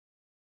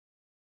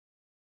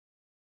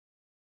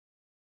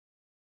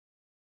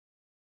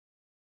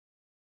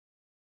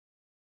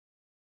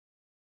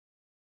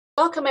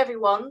Welcome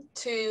everyone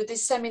to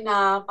this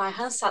seminar by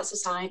Hansard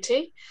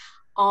Society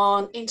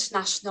on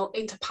international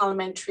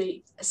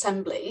inter-parliamentary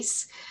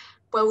assemblies,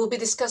 where we'll be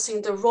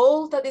discussing the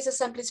role that these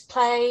assemblies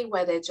play,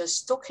 whether they're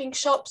just talking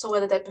shops or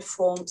whether they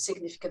perform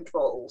significant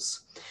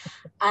roles.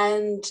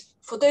 And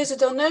for those who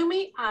don't know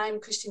me,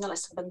 I'm Cristina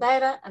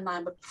Lessa-Bandera and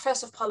I'm a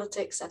professor of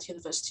politics at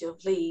University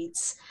of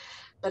Leeds.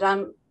 But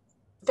I'm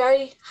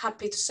very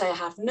happy to say I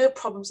have no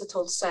problems at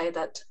all to say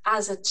that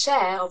as a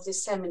chair of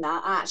this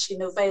seminar, I actually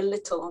know very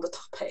little on the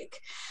topic.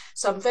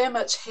 So I'm very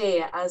much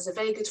here as a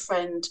very good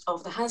friend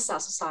of the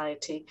Hansard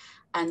Society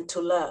and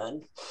to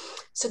learn.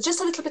 So just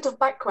a little bit of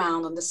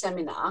background on the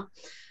seminar.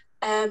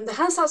 The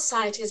Hansard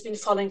Society has been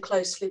following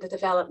closely the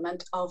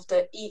development of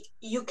the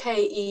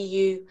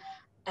UK-EU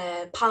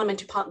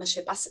Parliamentary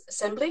Partnership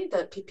Assembly,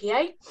 the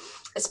PPA,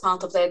 as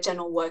part of their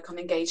general work on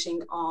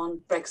engaging on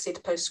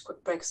Brexit,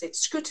 post-Brexit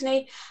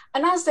scrutiny.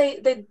 And as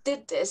they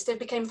did this, they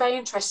became very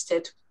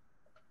interested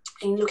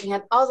in looking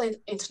at other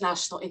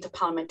international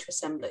interparliamentary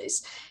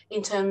assemblies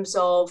in terms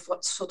of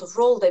what sort of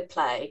role they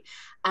play.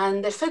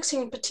 And they're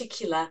focusing in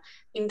particular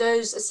in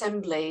those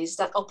assemblies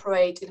that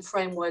operate in the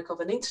framework of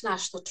an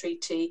international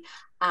treaty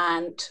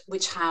and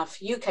which have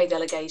UK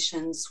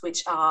delegations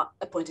which are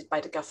appointed by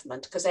the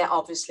government, because there are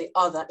obviously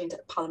other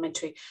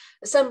interparliamentary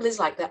assemblies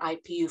like the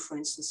IPU, for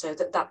instance, so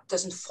that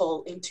doesn't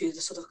fall into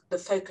the sort of the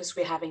focus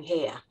we're having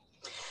here.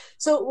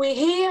 So we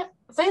hear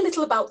very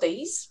little about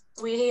these.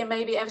 We hear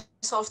maybe every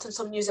so often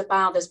some news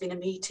about there's been a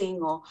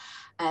meeting or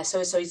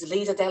so-and-so is the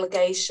leader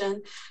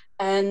delegation.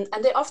 And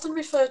they're often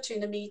referred to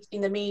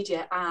in the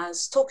media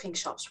as talking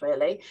shops,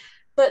 really.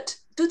 But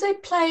do they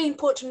play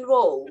important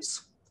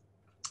roles?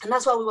 And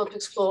that's what we want to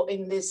explore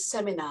in this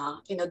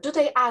seminar. You know, do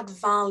they add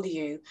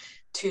value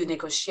to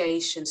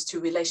negotiations, to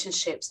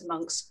relationships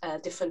amongst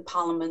different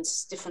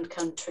parliaments, different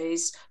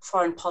countries,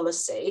 foreign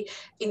policy?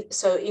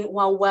 So in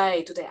what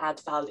way do they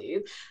add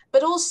value?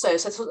 But also,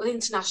 so at the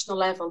international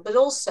level, but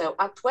also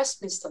at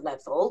Westminster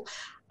level,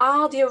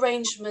 are the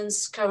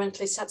arrangements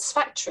currently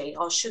satisfactory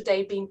or should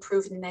they be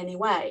improved in any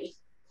way?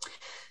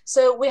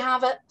 So we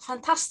have a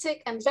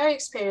fantastic and very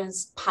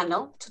experienced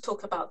panel to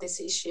talk about these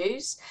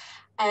issues.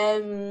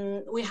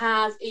 We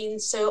have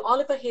so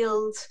Oliver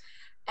Hild,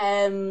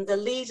 the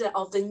leader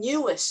of the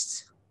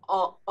newest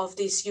of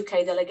these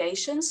UK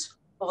delegations,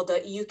 or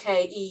the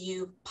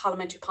UK-EU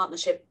Parliamentary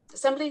Partnership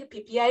Assembly, the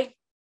PPA.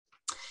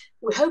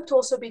 We hope to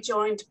also be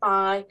joined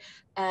by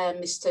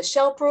Mr.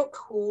 Shelbrooke,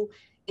 who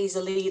is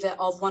a leader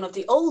of one of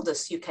the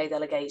oldest UK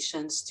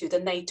delegations to the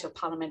NATO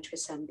Parliamentary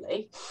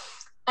Assembly.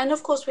 And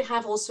of course, we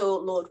have also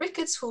Lord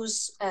Ricketts,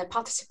 who's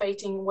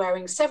participating,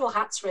 wearing several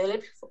hats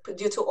really,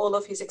 due to all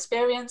of his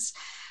experience.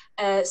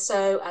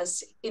 So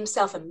as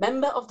himself a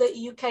member of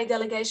the UK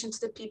delegation to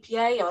the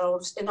PPA,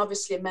 and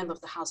obviously a member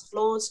of the House of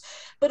Lords,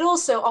 but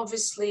also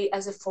obviously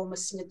as a former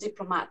senior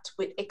diplomat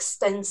with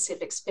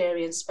extensive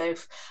experience,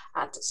 both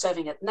at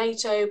serving at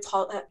NATO,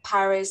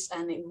 Paris,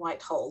 and in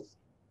Whitehall.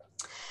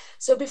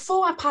 So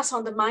before I pass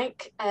on the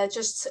mic,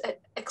 just an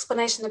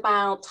explanation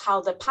about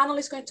how the panel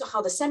is going to,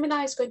 how the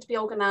seminar is going to be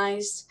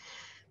organized.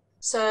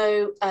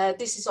 So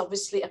this is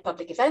obviously a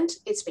public event.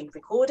 It's being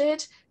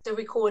recorded. The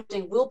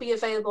recording will be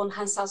available on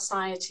Hansard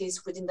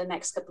Societies within the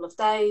next couple of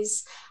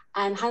days.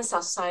 And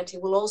Hansard Society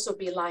will also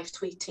be live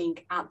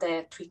tweeting at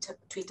their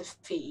Twitter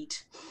feed.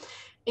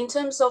 In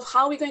terms of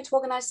how we're going to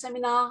organize the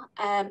seminar,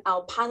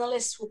 our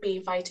panelists will be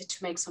invited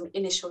to make some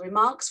initial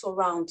remarks for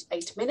around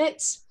 8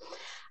 minutes.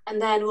 And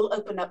then we'll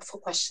open up for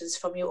questions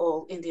from you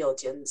all in the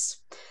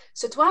audience.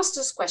 So to ask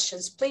those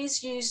questions,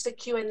 please use the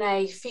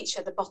Q&A feature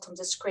at the bottom of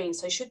the screen.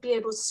 So you should be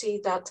able to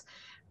see that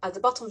at the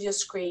bottom of your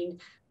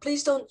screen.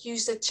 Please don't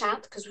use the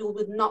chat because we will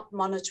be not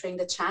monitoring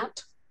the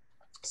chat.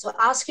 So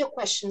ask your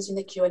questions in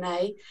the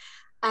Q&A,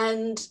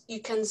 and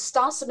you can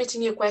start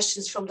submitting your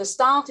questions from the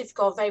start if you've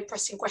got very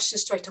pressing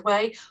questions straight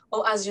away,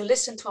 or as you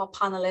listen to our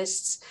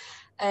panelists.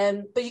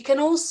 But you can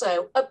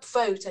also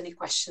upvote any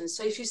questions.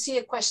 So if you see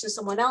a question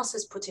someone else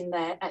has put in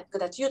there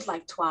that you'd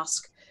like to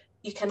ask,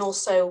 you can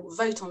also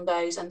vote on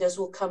those, and those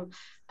will come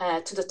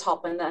to the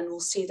top, and then we'll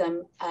see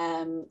them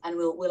and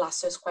we'll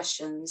ask those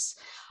questions.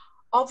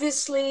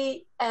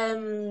 Obviously,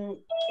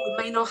 we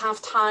may not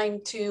have time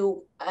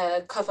to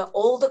cover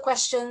all the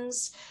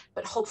questions,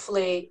 but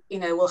hopefully, you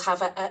know, we'll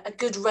have a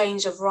good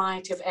range of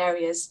variety of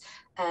areas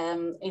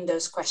in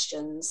those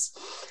questions.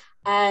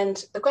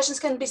 And the questions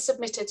can be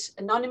submitted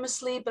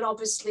anonymously, but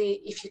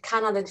obviously if you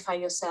can identify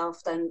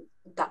yourself, then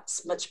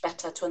that's much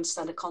better to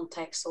understand the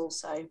context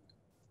also.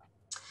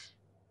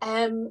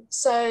 I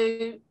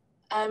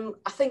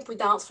think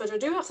without further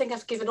ado, I think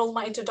I've given all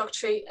my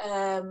introductory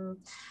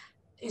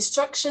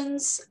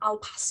instructions. I'll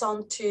pass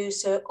on to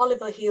Sir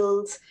Oliver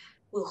Hild,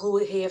 who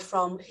will hear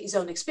from his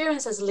own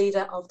experience as a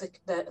leader of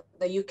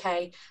the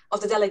UK, of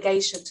the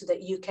delegation to the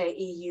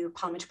UK-EU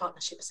Parliamentary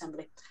Partnership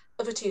Assembly.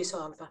 Over to you, Sir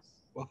Oliver.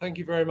 Well, thank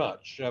you very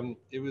much.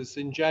 It was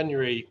in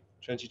January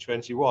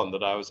 2021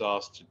 that I was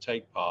asked to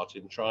take part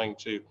in trying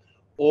to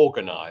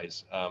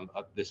organise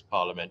this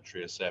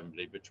parliamentary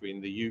assembly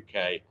between the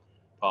UK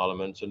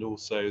Parliament and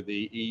also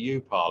the EU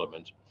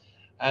Parliament.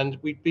 And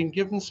we'd been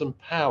given some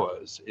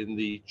powers in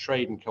the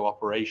Trade and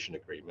Cooperation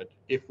Agreement,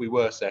 if we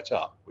were set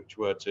up, which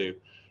were to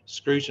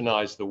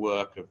scrutinise the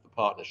work of the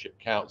Partnership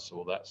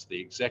Council, that's the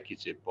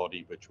executive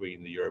body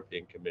between the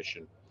European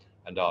Commission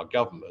and our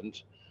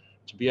government,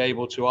 to be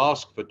able to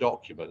ask for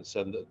documents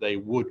and that they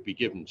would be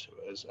given to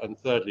us. And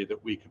thirdly,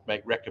 that we could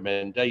make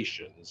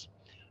recommendations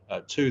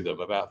to them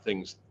about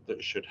things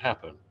that should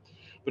happen.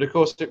 But of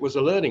course, it was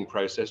a learning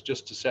process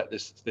just to set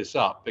this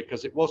up,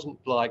 because it wasn't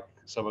like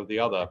some of the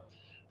other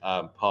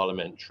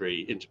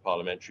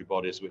inter-parliamentary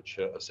bodies which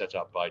are set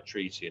up by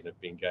treaty and have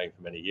been going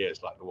for many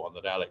years, like the one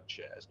that Alec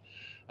chairs.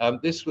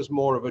 This was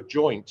more of a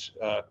joint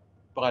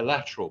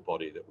bilateral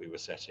body that we were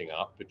setting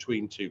up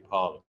between two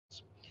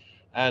parliaments.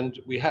 And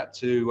we had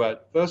to,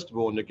 first of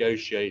all,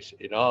 negotiate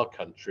in our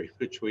country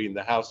between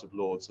the House of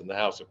Lords and the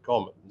House of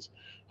Commons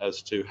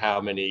as to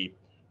how many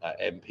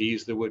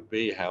MPs there would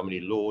be, how many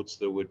Lords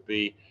there would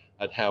be,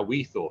 and how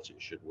we thought it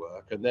should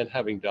work. And then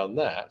having done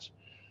that,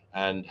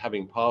 and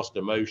having passed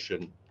a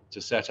motion to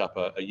set up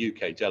a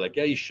UK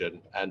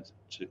delegation and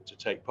to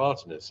take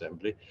part in an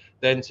assembly,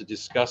 then to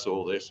discuss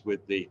all this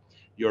with the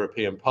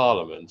European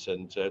Parliament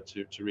and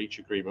to reach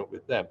agreement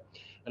with them.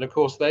 And of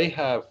course, they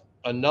have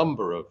a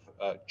number of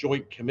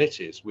joint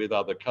committees with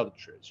other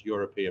countries,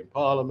 European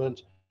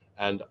Parliament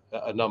and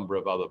a number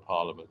of other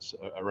parliaments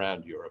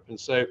around Europe. And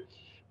so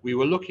we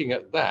were looking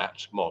at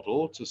that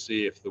model to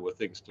see if there were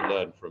things to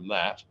learn from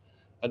that,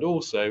 and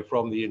also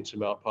from the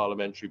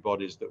inter-parliamentary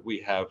bodies that we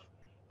have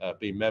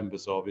been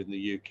members of in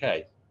the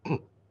UK.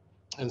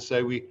 And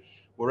so we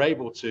were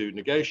able to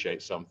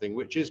negotiate something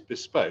which is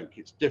bespoke.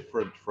 It's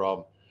different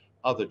from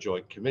other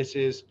joint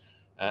committees,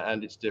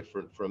 and it's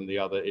different from the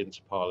other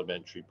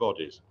inter-parliamentary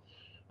bodies.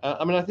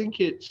 I mean, I think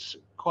it's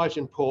quite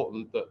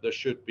important that there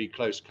should be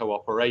close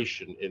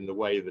cooperation in the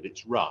way that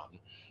it's run,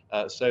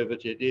 so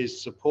that it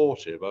is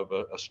supportive of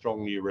a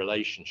strong new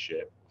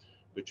relationship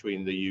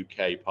between the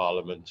UK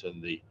Parliament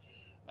and the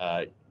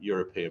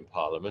European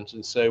Parliament.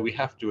 And so we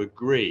have to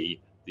agree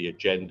the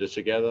agenda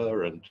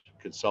together and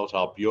consult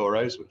our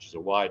bureaus, which is a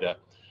wider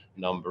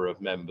number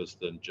of members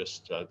than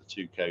just the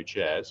two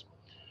co-chairs.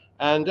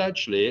 And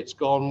actually, it's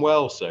gone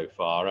well so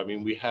far. I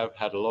mean, we have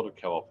had a lot of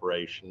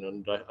cooperation,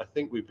 and I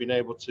think we've been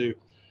able to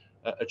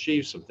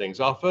achieve some things.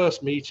 Our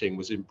first meeting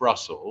was in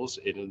Brussels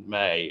in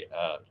May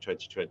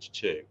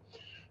 2022.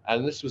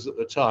 And this was at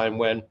the time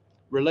when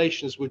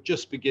relations were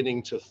just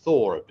beginning to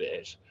thaw a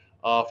bit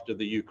after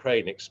the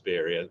Ukraine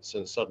experience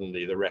and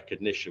suddenly the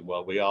recognition,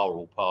 well, we are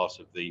all part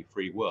of the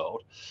free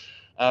world.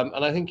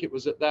 And I think it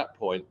was at that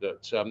point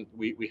that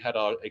we had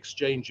our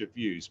exchange of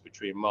views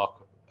between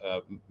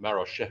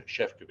Maros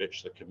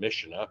Šefčovič, the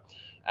commissioner,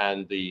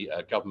 and the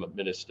government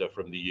minister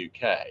from the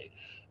UK.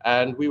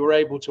 And we were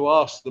able to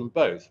ask them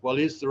both, well,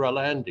 is there a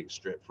landing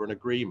strip for an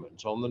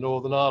agreement on the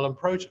Northern Ireland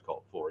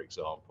Protocol, for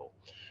example?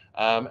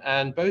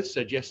 And both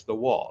said, yes, there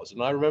was.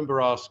 And I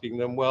remember asking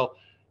them, well,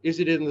 is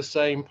it in the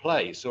same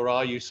place, or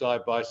are you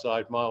side by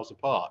side miles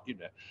apart? You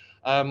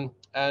know,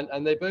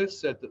 and they both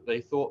said that they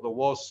thought there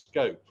was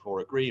scope for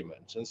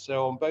agreement. And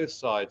so on both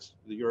sides,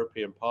 the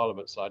European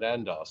Parliament side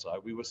and our side,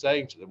 we were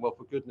saying to them, well,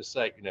 for goodness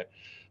sake, you know,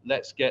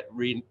 let's get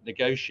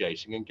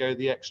renegotiating and go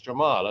the extra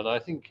mile. And I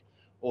think,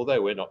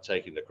 although we're not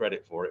taking the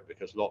credit for it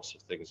because lots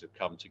of things have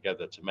come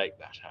together to make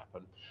that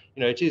happen,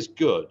 you know, it is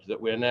good that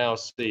we're now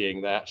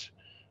seeing that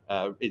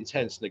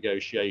intense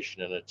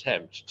negotiation and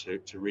attempt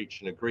to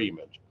reach an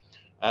agreement.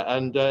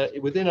 And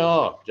within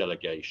our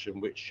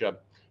delegation, which of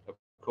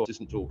course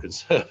isn't all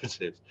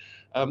conservatives,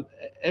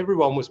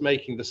 everyone was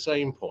making the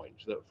same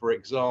point that, for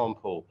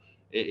example,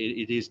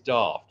 it is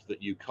daft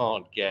that you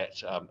can't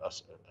get a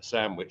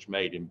sandwich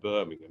made in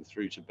Birmingham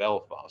through to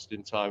Belfast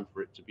in time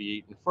for it to be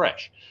eaten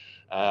fresh,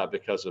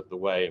 because of the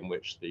way in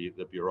which the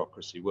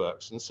bureaucracy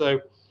works. And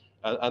so,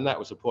 and that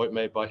was a point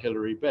made by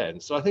Hilary Benn.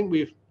 So I think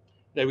we've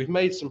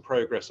made some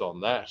progress on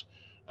that.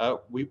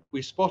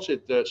 We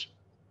spotted that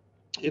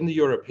in the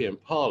European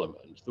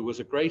Parliament, there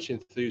was a great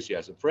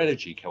enthusiasm for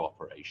energy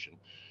cooperation,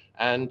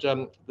 and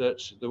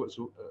that there was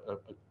a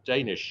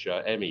Danish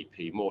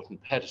MEP, Morten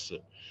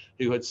Pedersen,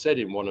 who had said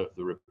in one of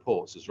the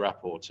reports as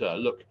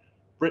rapporteur, look,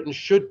 Britain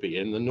should be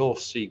in the North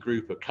Sea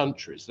group of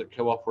countries that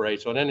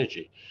cooperate on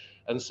energy.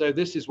 And so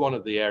this is one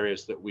of the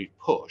areas that we've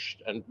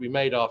pushed, and we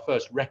made our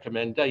first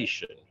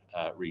recommendation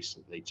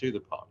recently to the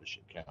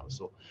Partnership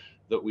Council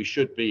that we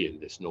should be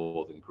in this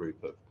northern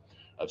group of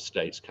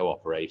states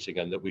cooperating,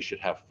 and that we should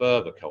have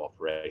further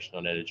cooperation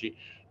on energy.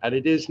 And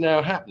it is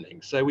now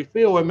happening. So we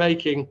feel we're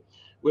making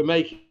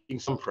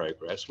some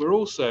progress. We're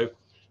also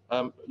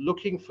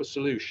looking for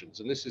solutions,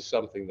 and this is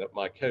something that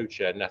my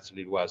co-chair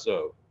Nathalie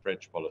Loiseau,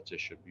 French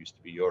politician, used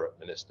to be Europe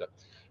Minister,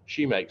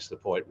 she makes the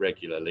point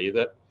regularly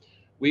that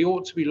we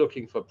ought to be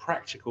looking for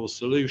practical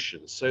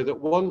solutions, so that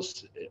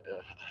once,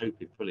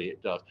 hopefully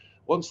it does,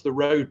 once the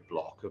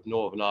roadblock of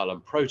Northern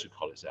Ireland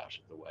Protocol is out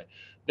of the way,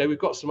 now we've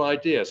got some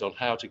ideas on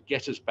how to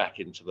get us back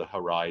into the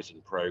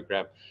Horizon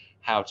programme,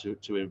 how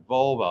to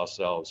involve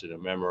ourselves in a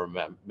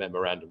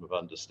memorandum of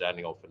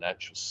understanding on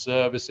financial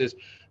services,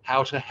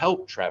 how to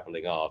help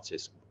travelling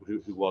artists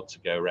who want to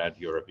go around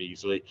Europe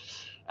easily,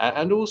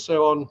 and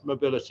also on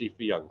mobility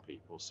for young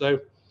people. So,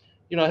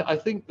 you know, I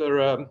think there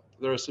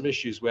are some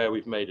issues where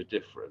we've made a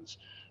difference.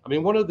 I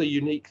mean, one of the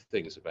unique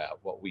things about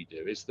what we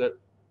do is that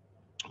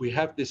we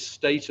have this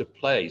state of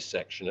play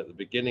section at the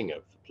beginning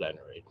of the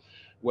plenary,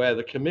 where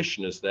the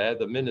commissioner's there,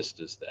 the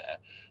minister's there,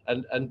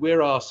 and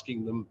we're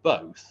asking them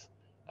both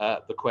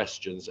the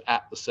questions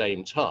at the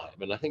same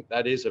time. And I think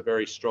that is a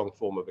very strong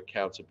form of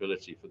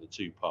accountability for the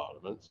two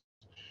parliaments.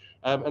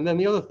 And then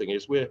the other thing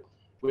is we're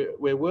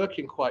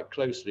working quite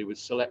closely with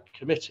select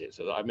committees.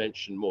 I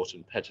mentioned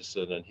Morten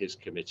Petterson and his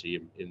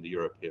committee in the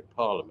European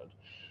Parliament,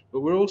 but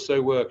we're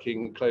also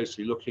working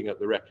closely looking at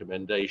the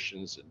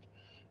recommendations and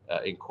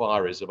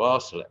inquiries of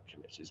our select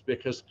committees,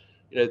 because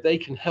you know they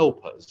can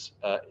help us,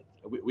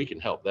 we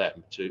can help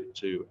them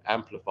to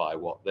amplify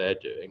what they're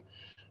doing,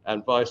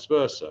 and vice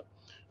versa.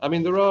 I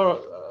mean, there are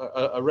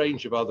a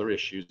range of other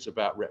issues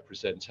about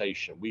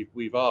representation.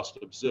 We've asked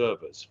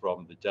observers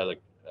from the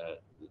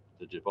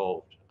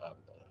devolved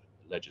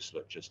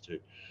legislatures to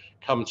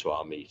come to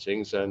our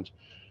meetings, and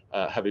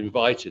have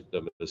invited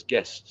them as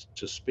guests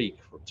to speak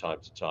from time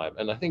to time,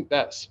 and I think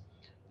that's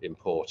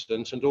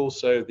important. And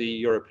also the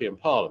European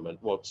Parliament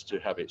wants to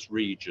have its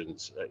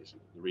regions,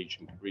 the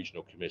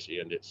regional committee,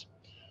 and its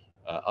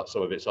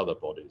some of its other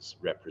bodies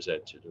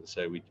represented, and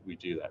so we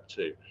do that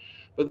too.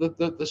 But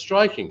the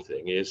striking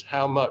thing is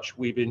how much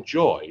we've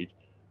enjoyed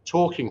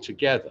talking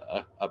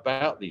together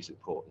about these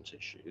important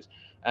issues.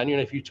 And you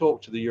know, if you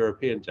talk to the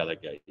European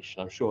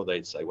delegation, I'm sure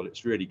they'd say, well,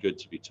 it's really good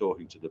to be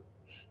talking to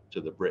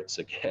the Brits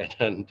again,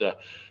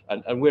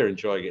 and we're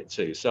enjoying it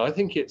too. So I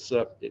think it's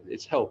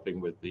helping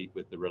with the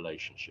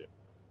relationship.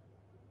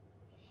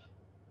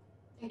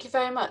 Thank you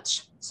very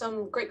much.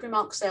 Some great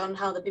remarks there on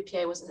how the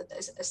BPA was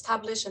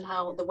established and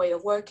how the way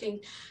of working,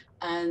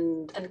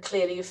 and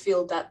clearly you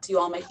feel that you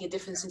are making a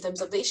difference in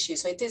terms of the issue.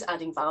 So it is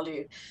adding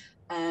value.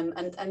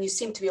 And you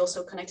seem to be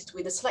also connected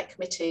with the select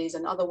committees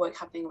and other work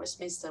happening in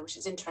Westminster, which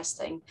is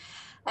interesting.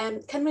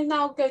 Can we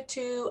now go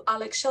to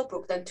Alex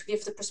Shelbrook then to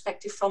give the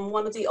perspective from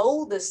one of the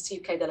oldest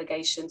UK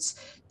delegations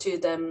to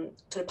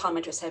the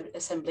Parliamentary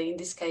Assembly, in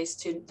this case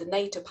to the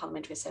NATO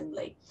Parliamentary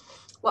Assembly.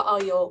 What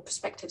are your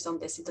perspectives on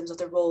this in terms of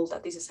the role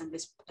that these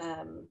assemblies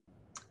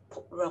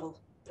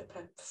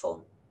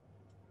perform?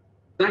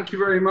 Thank you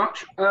very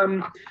much.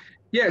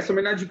 Yes, I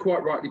mean, as you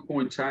quite rightly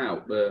point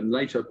out, the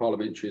NATO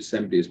Parliamentary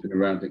Assembly has been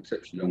around an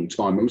exceptionally long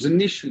time. It was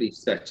initially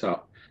set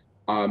up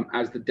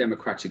as the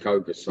democratic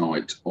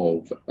oversight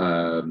of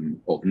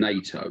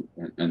NATO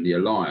and the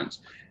alliance,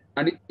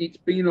 and it's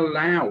been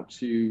allowed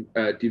to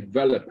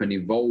develop and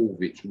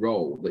evolve its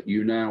role, that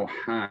you now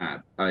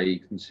have a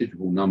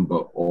considerable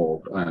number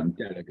of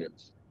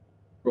delegates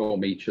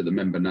from each of the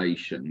member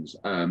nations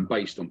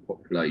based on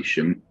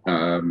population,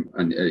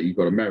 and you've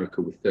got America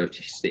with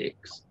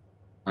 36.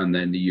 And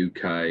then the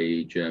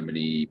UK,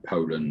 Germany,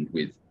 Poland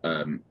with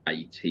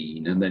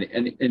 18, and then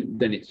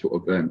it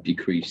sort of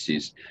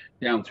decreases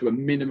down to a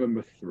minimum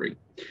of 3.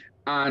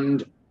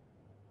 And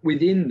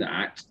within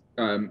that,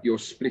 you're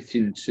split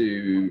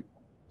into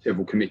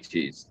several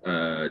committees: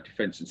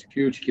 Defence and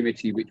Security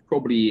Committee, which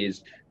probably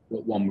is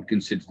what one would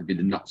consider to be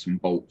the nuts and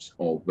bolts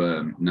of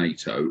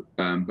NATO,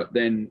 but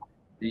then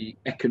the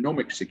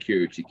Economic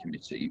Security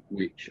Committee,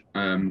 which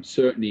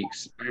certainly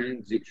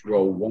expands its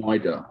role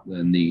wider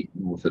than the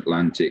North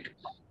Atlantic.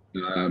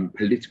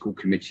 Political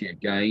Committee,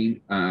 again,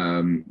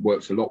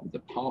 works a lot with the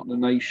partner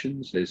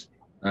nations.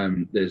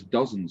 There's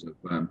dozens of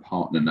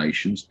partner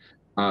nations.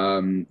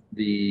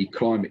 The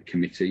Climate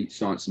Committee,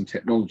 Science and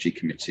Technology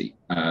Committee,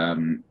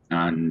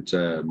 and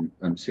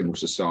Civil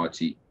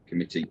Society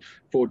Committee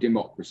for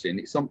Democracy. And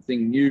it's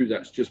something new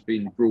that's just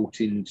been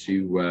brought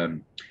into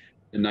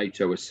the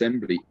NATO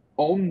Assembly,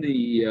 on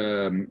the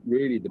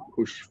really the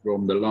push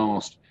from the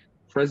last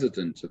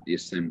president of the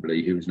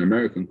Assembly, who was an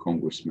American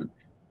congressman,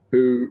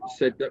 who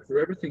said that for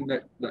everything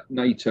that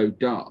NATO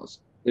does,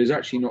 there's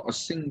actually not a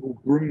single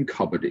broom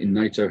cupboard in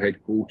NATO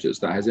headquarters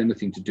that has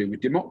anything to do with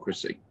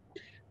democracy,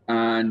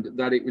 and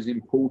that it was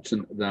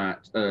important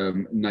that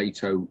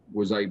NATO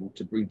was able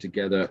to bring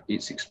together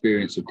its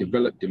experience of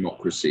developed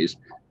democracies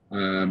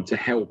to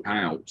help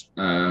out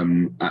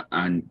and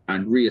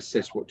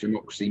reassess what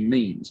democracy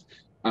means.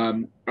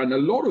 And a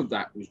lot of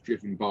that was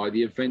driven by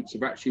the events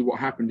of actually what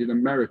happened in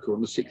America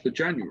on the 6th of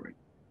January,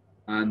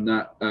 and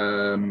that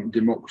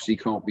democracy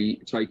can't be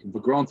taken for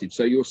granted.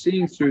 So you're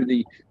seeing through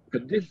the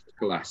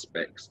political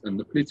aspects and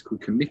the political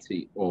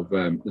committee of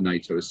the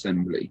NATO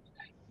Assembly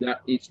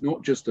that it's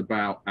not just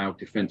about our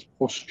defence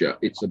posture,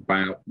 it's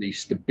about the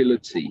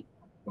stability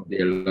of the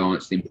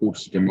alliance, the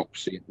importance of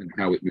democracy and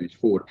how it moves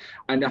forward.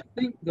 And I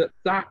think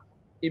that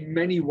in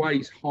many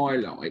ways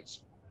highlights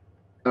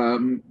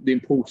the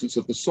importance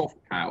of the soft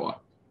power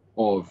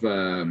of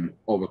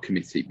a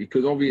committee,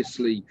 because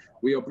obviously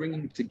we are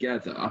bringing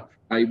together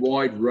a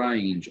wide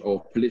range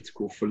of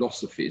political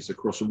philosophies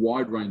across a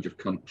wide range of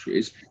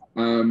countries,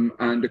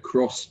 and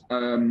across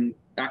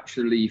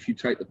actually, if you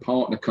take the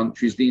partner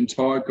countries, the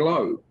entire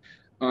globe.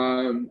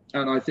 And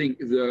I think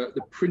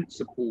the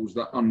principles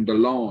that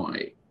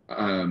underlie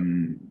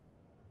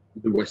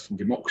the Western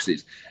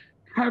democracies,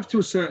 have to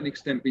a certain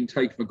extent been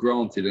taken for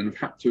granted and have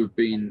had to have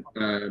been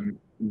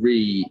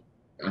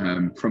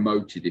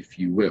promoted, if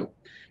you will.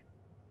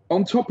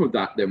 On top of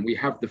that, then we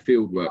have the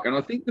field work, and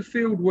I think the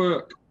field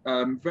work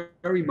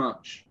very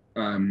much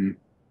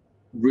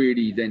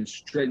really then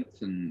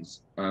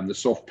strengthens the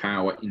soft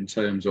power in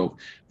terms of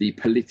the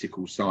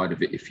political side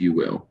of it, if you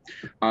will.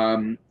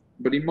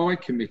 But in my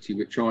committee,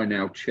 which I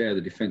now chair,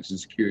 the Defence and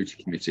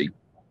Security Committee,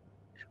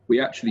 we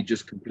actually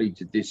just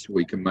completed this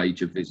week a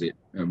major visit,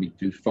 and we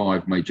do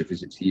 5 major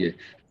visits a year.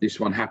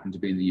 This one happened to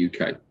be in the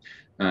UK,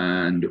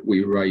 and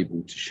we were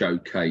able to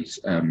showcase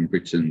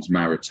Britain's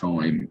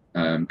maritime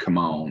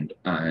command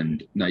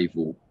and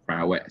naval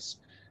prowess,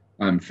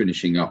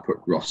 finishing up at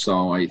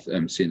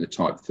Rosyth, seeing the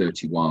Type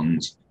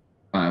 31s,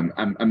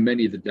 and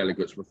many of the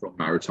delegates were from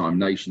maritime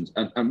nations.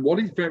 And what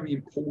is very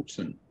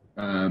important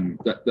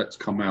that's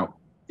come out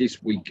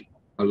this week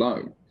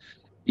alone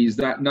is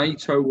that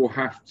NATO will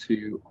have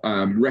to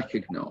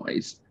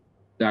recognise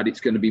that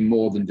it's going to be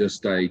more than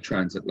just a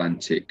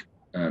transatlantic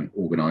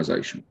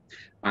organisation,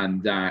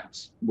 and that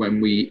when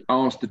we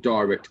ask the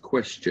direct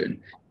question,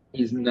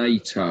 is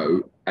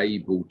NATO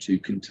able to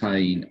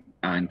contain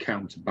and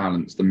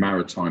counterbalance the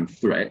maritime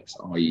threats,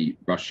 i.e.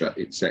 Russia,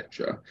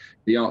 etc.,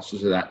 the answer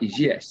to that is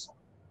yes.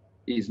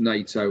 Is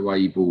NATO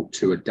able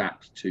to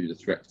adapt to the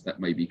threats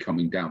that may be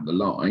coming down the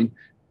line?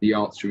 The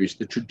answer is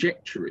the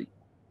trajectory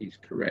is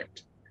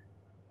correct.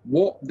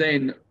 What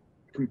then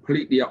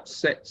completely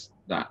upsets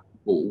that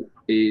ball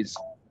is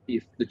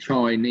if the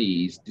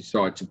Chinese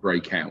decide to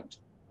break out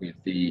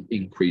with the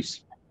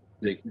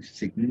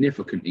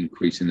significant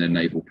increase in their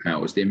naval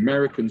powers. The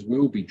Americans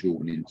will be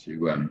drawn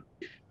into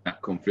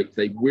that conflict.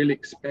 They will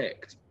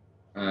expect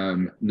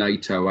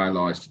NATO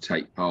allies to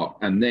take part,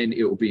 and then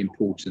it will be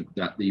important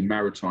that the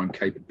maritime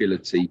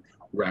capability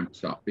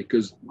ramps up,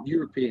 because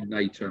European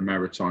NATO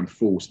maritime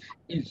force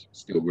is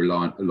still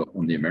reliant a lot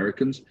on the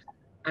Americans.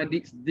 And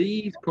it's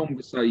these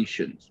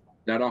conversations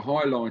that are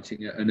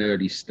highlighting at an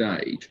early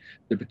stage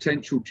the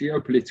potential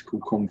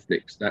geopolitical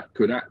conflicts that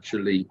could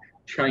actually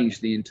change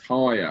the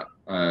entire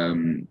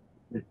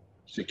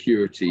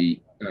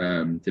security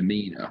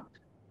demeanour.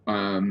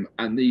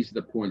 And these are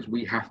the points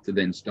we have to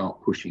then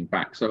start pushing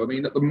back. So, I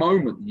mean, at the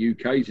moment, the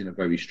UK is in a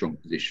very strong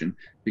position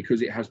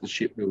because it has the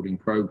shipbuilding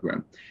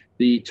programme.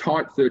 The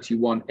Type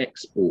 31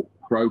 export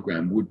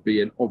programme would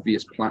be an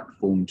obvious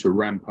platform to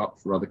ramp up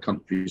for other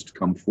countries to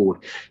come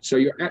forward. So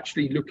you're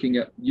actually looking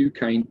at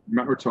UK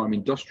maritime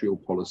industrial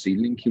policy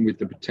linking with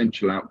the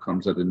potential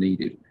outcomes that are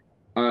needed.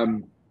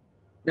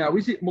 Now,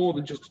 is it more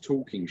than just a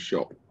talking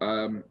shop?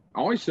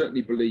 I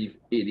certainly believe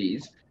it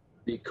is,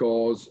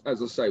 because,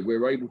 as I say,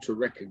 we're able to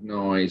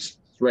recognise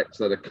threats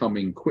that are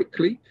coming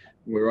quickly.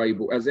 We're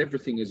able, as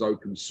everything is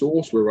open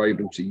source, we're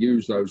able to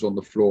use those on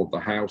the floor of the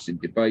House in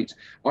debate.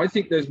 I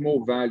think there's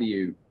more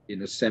value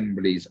in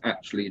assemblies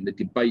actually in the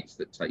debates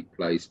that take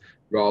place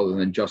rather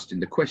than just in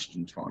the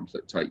question times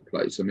that take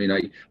place. I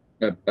mean,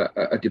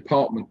 a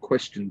department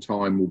question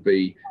time will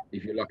be,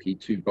 if you're lucky,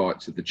 2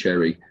 bites of the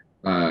cherry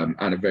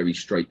and a very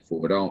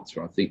straightforward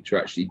answer. I think to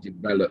actually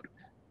develop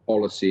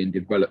policy and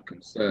develop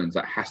concerns,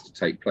 that has to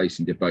take place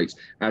in debates,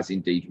 as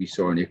indeed we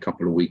saw only a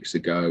couple of weeks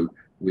ago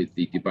with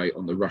the debate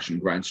on the Russian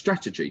grand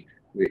strategy,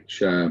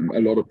 which a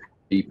lot of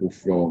people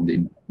from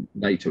the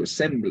NATO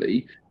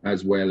Assembly,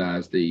 as well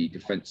as the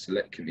Defence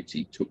Select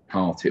Committee, took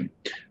part in.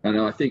 And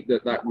I think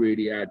that that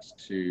really adds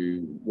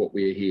to what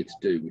we're here to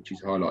do, which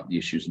is highlight the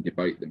issues and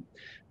debate them.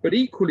 But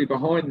equally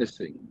behind the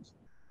scenes,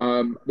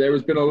 there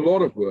has been a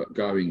lot of work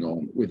going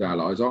on with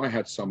allies. I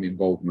had some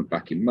involvement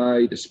back in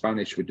May. The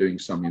Spanish were doing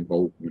some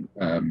involvement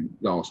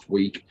last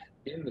week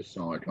in the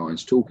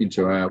sidelines, talking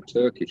to our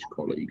Turkish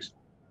colleagues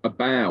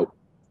about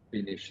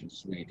Finnish and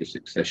Swedish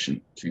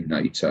accession to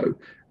NATO,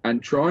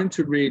 and trying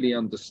to really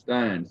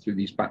understand through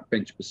these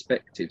backbench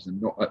perspectives and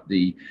not at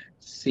the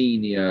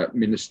senior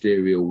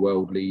ministerial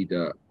world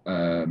leader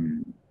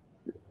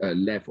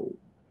level,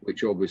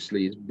 which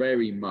obviously is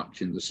very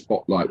much in the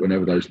spotlight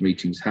whenever those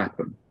meetings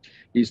happen,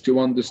 is to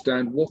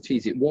understand what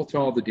is it, what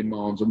are the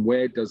demands, and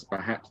where does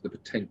perhaps the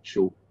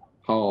potential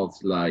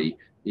paths lay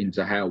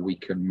into how we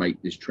can make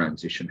this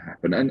transition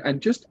happen,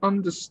 and just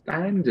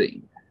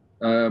understanding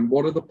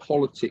what are the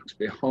politics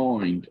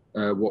behind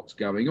what's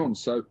going on.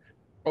 So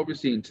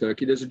obviously in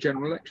Turkey there's a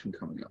general election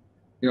coming up.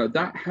 You know,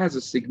 that has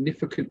a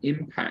significant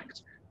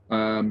impact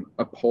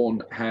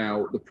upon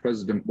how the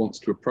president wants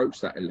to approach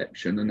that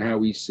election and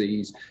how he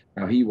sees,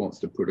 how he wants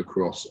to put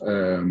across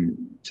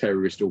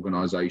terrorist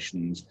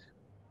organisations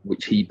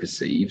which he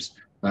perceives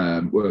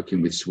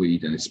working with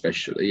Sweden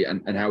especially,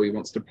 and how he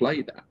wants to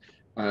play that.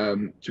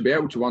 To be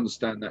able to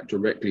understand that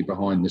directly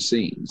behind the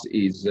scenes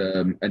is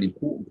an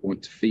important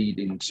point to feed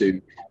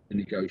into the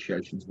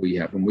negotiations we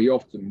have. And we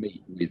often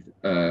meet with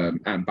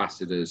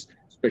ambassadors,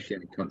 especially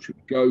in the country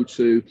we go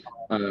to,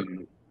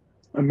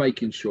 and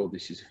making sure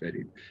this is fed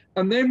in.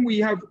 And then we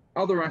have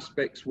other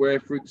aspects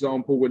where, for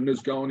example, when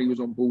Nuzgani was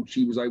on board,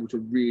 she was able to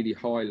really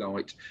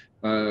highlight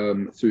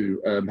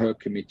through her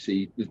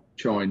committee the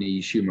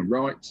Chinese human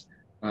rights,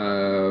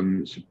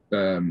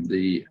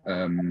 the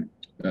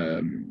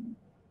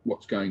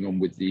what's going on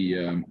with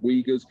the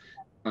Uyghurs,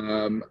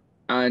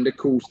 and of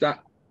course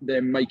that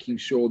then making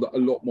sure that a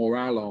lot more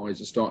allies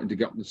are starting to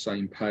get on the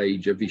same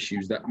page of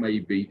issues that may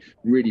be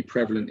really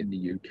prevalent in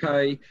the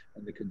UK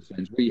and the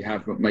concerns we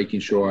have, but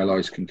making sure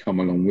allies can come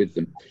along with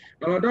them.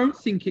 And I don't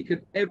think it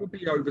could ever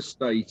be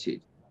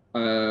overstated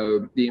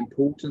the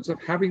importance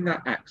of having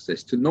that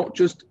access to not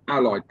just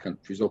allied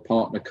countries or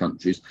partner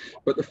countries,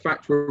 but the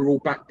fact we're all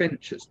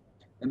backbenchers.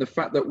 And the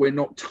fact that we're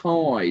not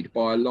tied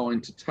by a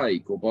line to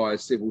take or by a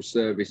civil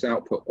service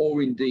output,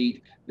 or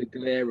indeed the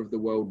glare of the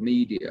world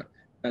media.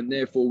 And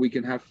therefore we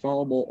can have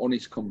far more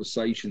honest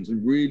conversations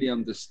and really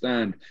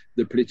understand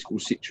the political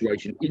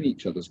situation in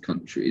each other's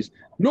countries,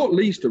 not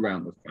least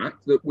around the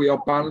fact that we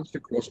are balanced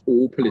across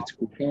all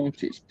political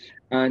parties.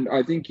 And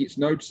I think it's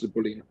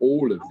noticeable in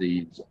all of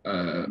these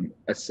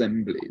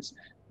assemblies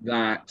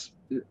that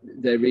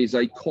there is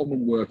a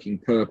common working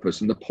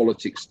purpose and the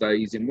politics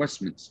stays in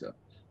Westminster.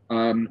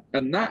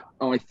 And that,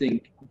 I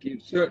think,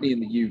 gives, certainly in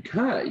the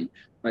UK,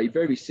 a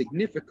very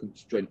significant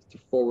strength to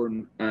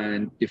foreign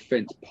and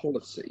defence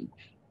policy,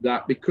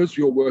 that because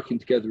you're working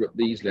together at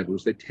these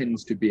levels, there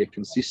tends to be a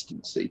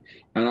consistency.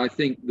 And I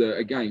think that,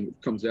 again,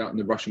 what comes out in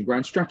the Russian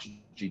grand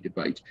strategy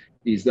debate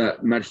is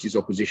that Majesty's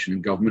opposition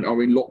and government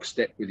are in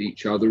lockstep with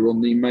each other on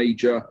the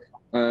major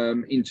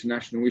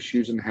international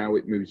issues and how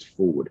it moves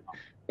forward.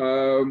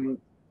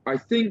 I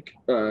think,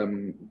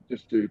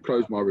 just to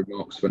close my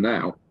remarks for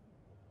now,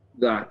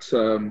 that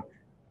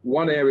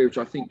one area which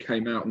I think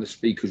came out in the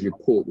Speaker's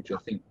report, which I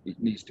think it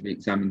needs to be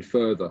examined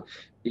further,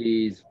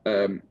 is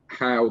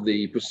how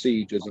the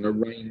procedures and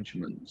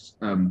arrangements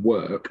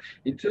work.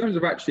 In terms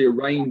of actually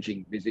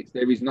arranging visits,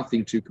 there is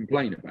nothing to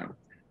complain about.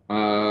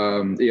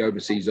 The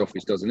Overseas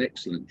Office does an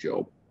excellent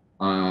job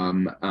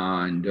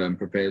and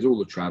prepares all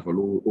the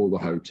travel, all the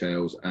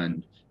hotels,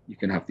 and you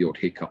can have the odd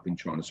hiccup in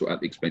trying to sort out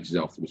the expenses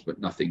afterwards, but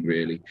nothing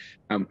really.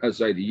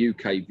 As I say, the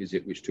UK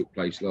visit, which took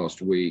place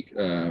last week,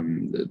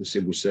 the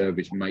civil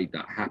service made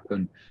that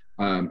happen.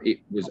 It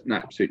was an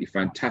absolutely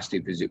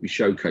fantastic visit. We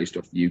showcased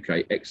off the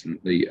UK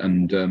excellently,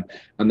 and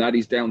that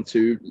is down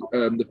to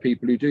the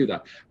people who do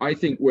that. I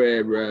think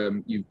where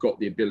you've got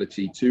the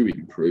ability to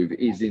improve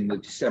is in the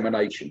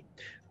dissemination.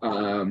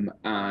 And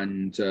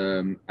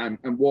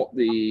what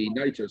the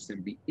NATO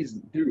Assembly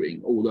isn't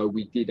doing, although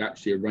we did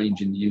actually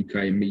arrange in the UK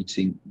a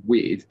meeting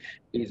with,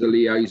 is a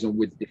liaison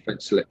with the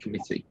Defence Select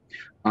Committee.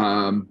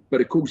 But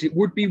of course, it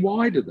would be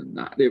wider than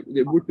that.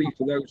 There would be,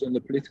 for those on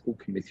the political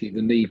committee,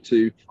 the need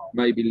to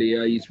maybe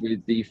liaise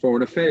with the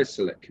Foreign Affairs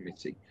Select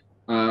Committee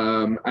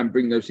and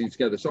bring those things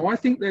together. So I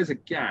think there's a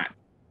gap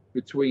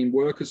between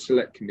workers'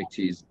 select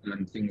committees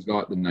and things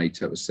like the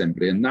NATO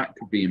Assembly, and that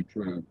could be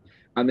improved.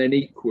 And then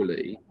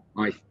equally,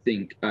 I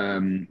think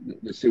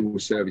the civil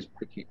service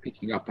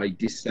picking up a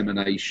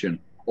dissemination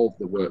of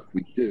the work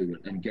we do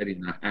and getting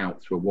that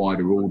out to a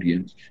wider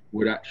audience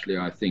would actually,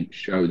 I think,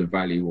 show the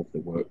value of the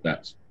work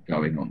that's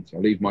going on. So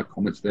I'll leave my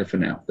comments there for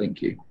now.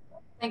 Thank you.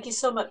 Thank you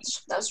so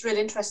much. That was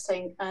really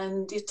interesting.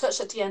 And you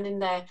touched at the end in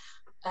there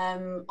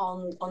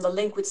on the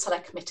link with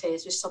select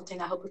committees, which is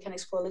something I hope we can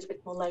explore a little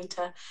bit more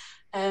later.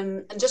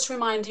 And just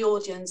remind the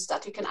audience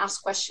that you can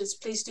ask questions.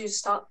 Please do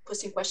start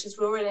posting questions.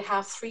 We already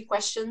have 3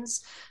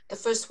 questions. The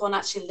first one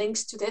actually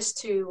links to this,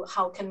 to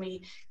how can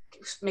we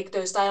make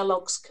those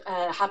dialogues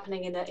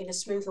happening in a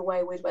smoother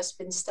way with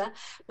Westminster.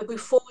 But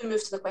before we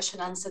move to the question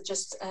and answer,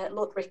 just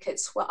Lord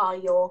Ricketts, what are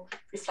your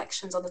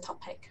reflections on the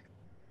topic?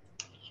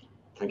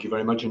 Thank you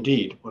very much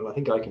indeed. Well, I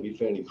think I can be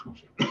fairly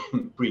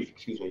brief,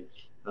 excuse me,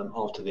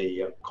 after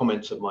the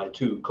comments of my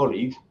 2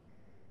 colleagues.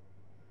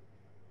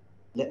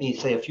 Let me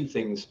say a few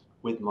things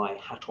with my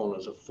hat on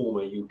as a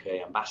former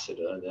UK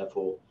ambassador, and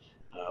therefore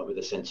with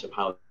a sense of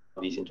how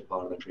these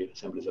inter-parliamentary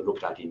assemblies are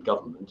looked at in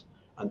government,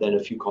 and then a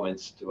few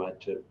comments to add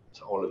to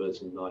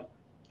Oliver's and my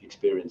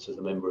experience as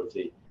a member of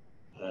the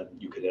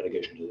UK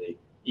delegation to the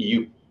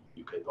EU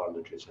UK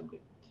Parliamentary Assembly.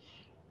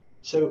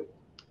 So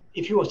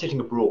if you are sitting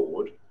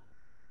abroad,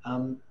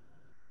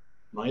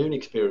 my own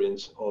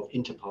experience of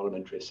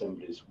inter-parliamentary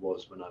assemblies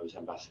was when I was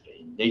ambassador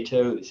in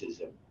NATO. This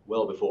is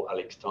well before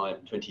Alec's time,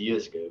 20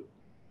 years ago.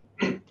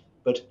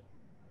 But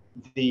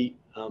the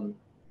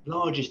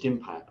largest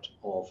impact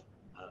of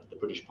the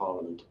British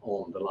Parliament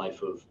on the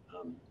life of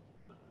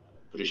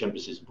British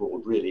embassies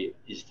abroad really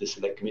is the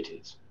select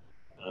committees,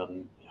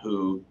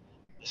 who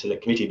a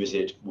select committee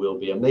visit will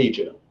be a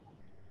major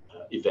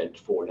event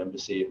for an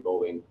embassy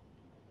involving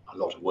a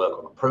lot of work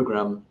on a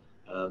programme,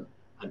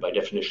 and by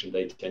definition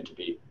they tend to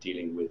be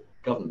dealing with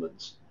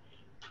governments,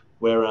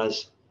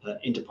 whereas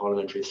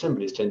inter-parliamentary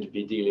assemblies tend to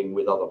be dealing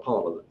with other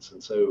parliaments,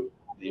 and so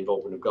the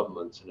involvement of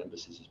governments and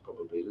embassies is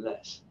probably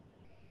less.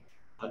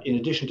 In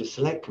addition to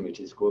select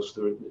committees, of course,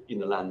 in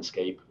the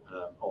landscape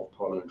of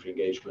parliamentary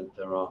engagement,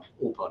 there are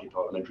all-party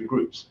parliamentary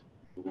groups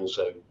who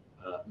also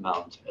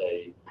mount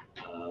a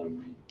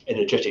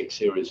energetic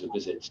series of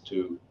visits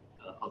to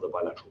other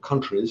bilateral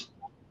countries,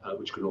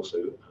 which can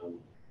also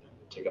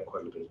take up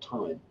quite a bit of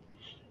time.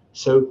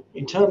 So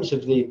in terms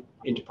of the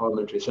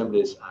inter-parliamentary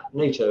assemblies at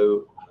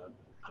NATO,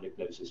 Alec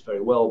knows knows this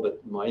very well, but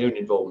my own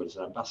involvement as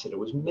an ambassador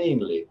was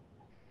mainly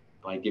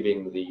by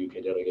giving the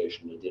UK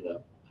delegation a dinner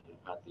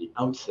at the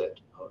outset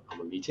of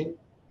a meeting,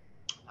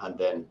 and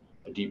then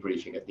a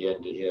debriefing at the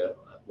end to hear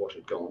what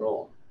had gone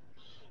on.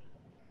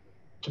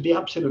 To be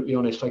absolutely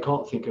honest, I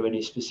can't think of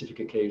any specific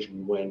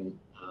occasion when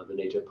the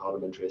NATO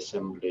Parliamentary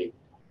Assembly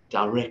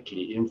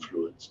directly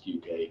influenced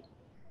UK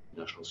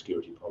national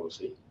security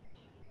policy.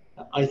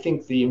 I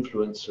think the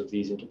influence of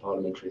these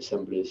interparliamentary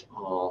assemblies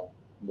are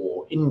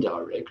more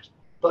indirect,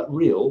 but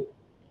real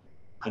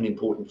and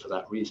important for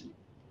that reason.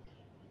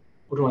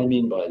 What do I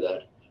mean by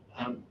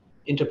that?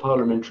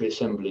 Interparliamentary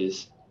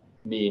assemblies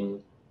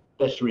mean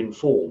better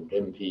informed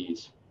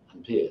MPs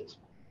and peers.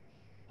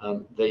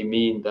 They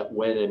mean that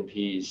when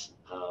MPs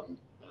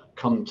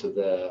come to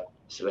their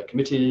select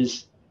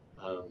committees,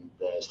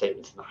 their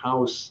statements in the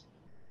House,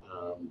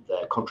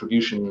 their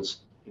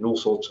contributions in all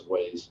sorts of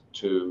ways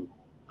to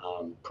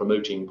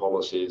promoting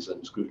policies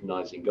and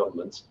scrutinising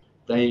governments,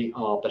 they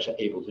are better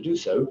able to do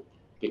so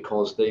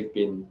because they've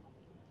been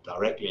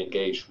directly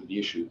engaged with the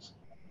issues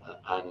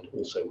and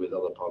also with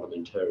other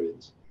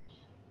parliamentarians.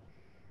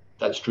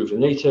 That's true for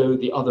NATO.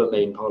 The other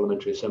main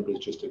parliamentary assemblies,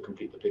 just to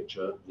complete the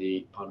picture,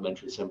 the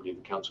Parliamentary Assembly of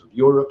the Council of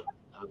Europe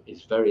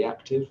is very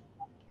active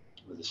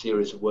with a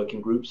series of working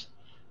groups,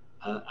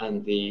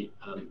 and the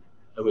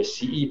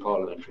OSCE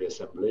Parliamentary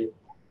Assembly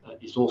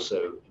is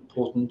also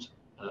important,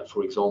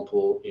 for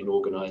example, in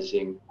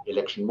organising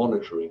election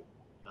monitoring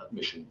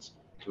missions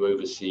to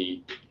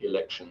oversee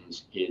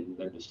elections in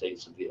member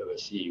states of the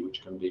OSCE,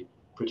 which can be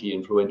pretty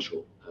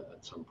influential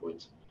at some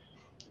points.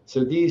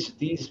 So these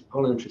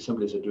parliamentary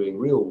assemblies are doing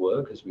real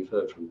work, as we've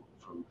heard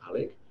from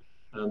Alec.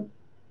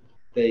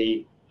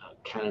 They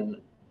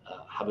can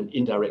have an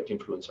indirect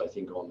influence, I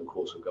think, on the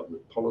course of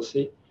government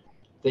policy.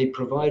 They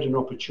provide an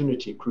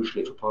opportunity,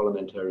 crucially, for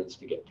parliamentarians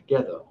to get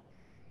together.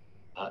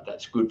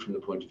 That's good from the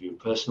point of view of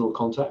personal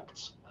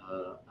contacts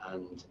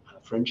and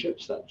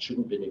friendships. That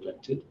shouldn't be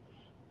neglected.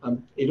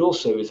 It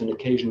also is an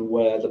occasion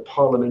where the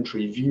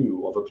parliamentary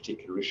view of a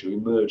particular issue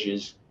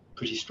emerges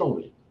pretty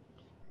strongly.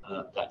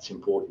 That's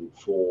important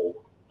for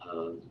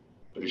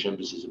British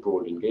embassies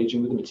abroad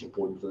engaging with them. It's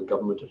important for the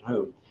government at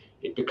home.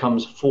 It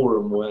becomes a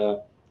forum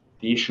where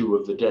the issue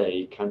of the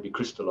day can be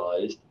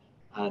crystallized,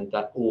 and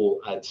that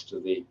all adds to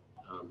the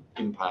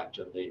impact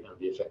and the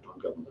effect on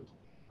government.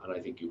 And I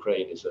think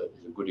Ukraine is a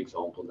good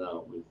example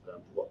now with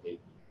what the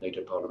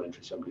NATO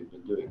Parliamentary Assembly have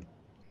been doing.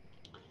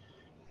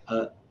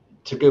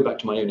 To go back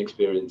to my own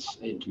experience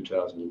in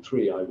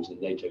 2003, I was in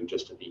NATO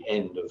just at the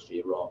end of the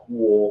Iraq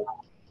War,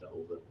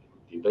 or the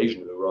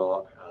invasion of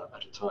Iraq,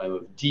 at a time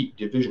of deep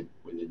division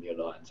within the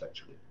alliance,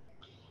 actually.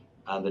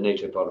 And the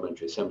NATO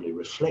Parliamentary Assembly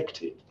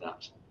reflected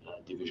that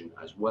division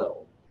as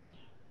well.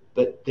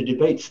 But the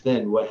debates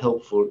then were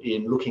helpful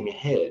in looking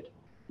ahead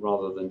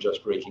rather than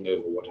just breaking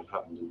over what had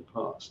happened in the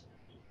past.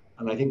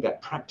 And I think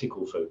that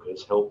practical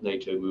focus helped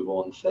NATO move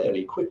on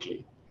fairly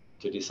quickly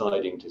to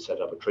deciding to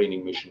set up a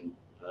training mission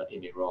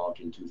in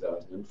Iraq in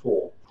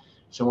 2004.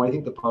 So I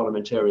think the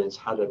parliamentarians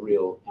had a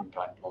real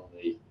impact on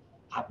the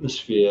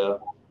atmosphere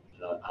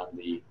and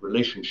the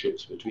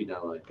relationships between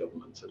allied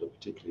governments at a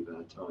particularly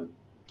bad time.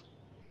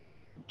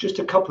 Just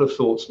a couple of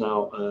thoughts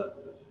now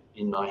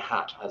in my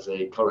hat as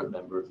a current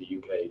member of the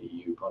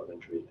UK-EU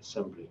Parliamentary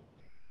Assembly.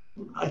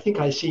 I think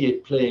I see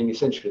it playing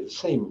essentially the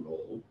same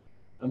role.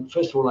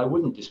 First of all, I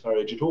wouldn't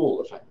disparage at all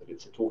the fact that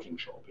it's a talking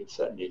shop. It's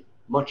certainly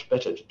much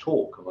better to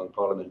talk among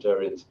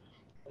parliamentarians,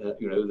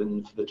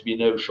 than for there to be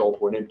no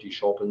shop or an empty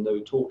shop and no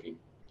talking.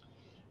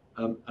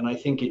 And I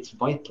think it's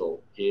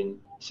vital in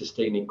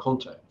sustaining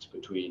contacts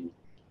between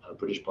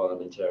British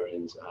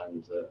parliamentarians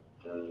and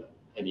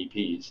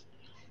MEPs.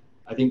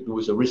 I think there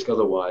was a risk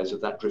otherwise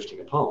of that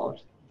drifting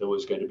apart. There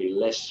was going to be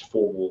less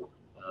formal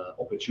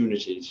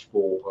opportunities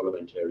for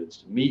parliamentarians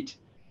to meet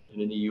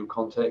in an EU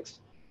context.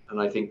 And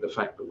I think the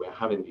fact that we're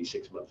having these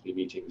 6 monthly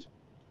meetings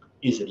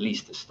is at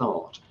least a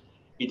start.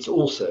 It's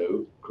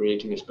also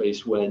creating a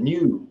space where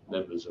new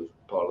members of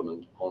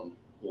parliament on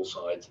all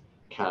sides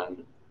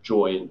can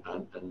join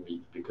and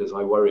meet, because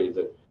I worry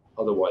that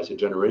otherwise a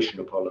generation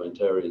of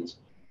parliamentarians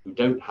who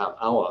don't have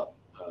our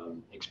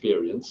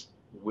experience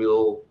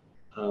will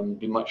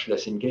be much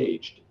less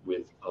engaged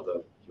with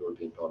other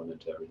European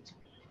parliamentarians.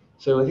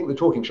 So I think the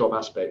talking shop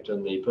aspect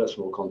and the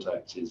personal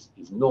contacts is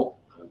not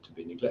to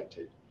be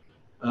neglected.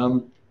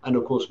 And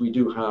of course, we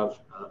do have,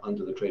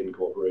 under the Trade and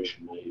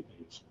Cooperation, a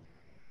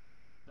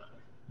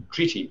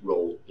treaty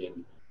role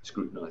in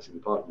scrutinising the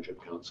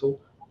Partnership Council.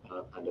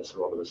 And as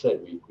Sir Oliver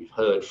said, we've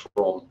heard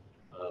from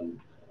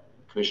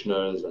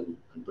commissioners and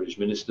British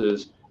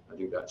ministers. I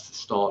think that's the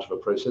start of a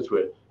process.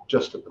 We're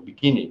just at the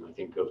beginning, I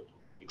think, of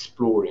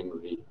exploring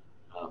the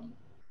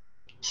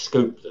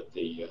scope that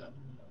the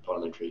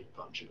Parliamentary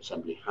Partnership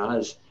Assembly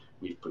has.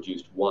 We've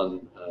produced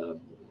one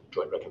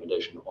joint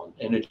recommendation on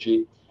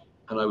energy.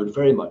 And I would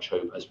very much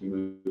hope, as we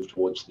move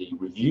towards the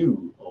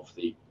review of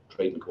the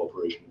Trade and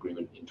Cooperation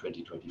Agreement in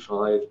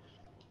 2025,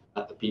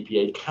 that the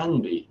PPA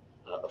can be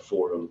a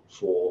forum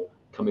for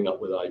coming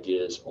up with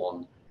ideas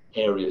on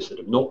areas that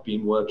have not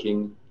been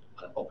working,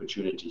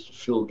 opportunities to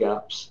fill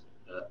gaps,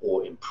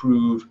 or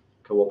improve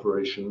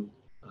cooperation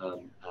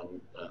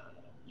and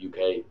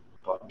UK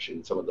partnership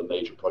in some of the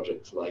major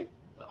projects like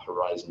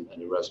Horizon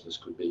and Erasmus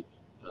could be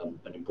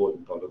an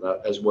important part of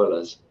that, as well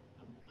as,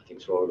 I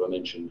think Sir Oliver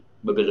mentioned,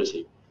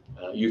 mobility,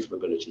 youth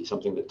mobility,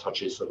 something that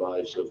touches the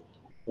lives of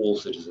all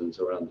citizens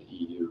around the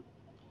EU.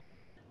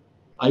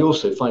 I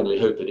also finally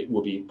hope that it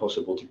will be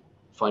possible to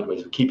find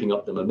ways of keeping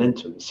up the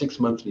momentum. 6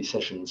 monthly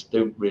sessions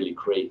don't really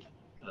create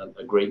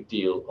a great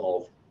deal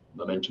of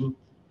momentum,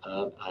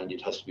 and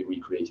it has to be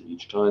recreated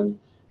each time.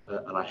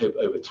 And I hope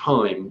over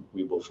time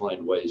we will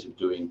find ways of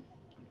doing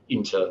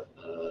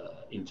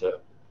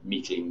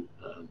inter-meeting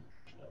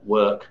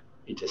work,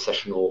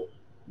 inter-sessional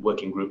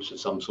working groups of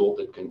some sort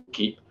that can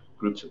keep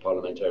groups of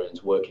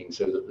parliamentarians working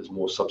so that there's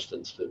more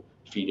substance to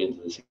feed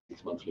into the 6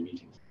 monthly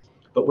meetings.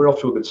 But we're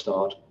off to a good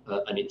start,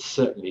 and it's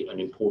certainly an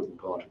important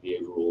part of the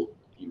overall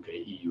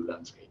UK-EU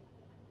landscape.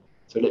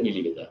 So let me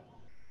leave it there.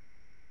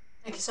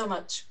 Thank you so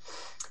much.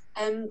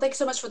 Thank you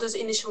so much for those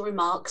initial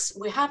remarks.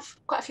 We have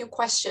quite a few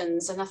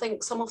questions, and I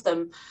think some of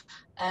them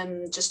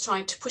just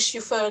trying to push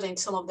you further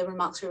into some of the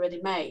remarks we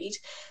already made.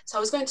 So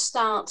I was going to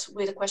start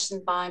with a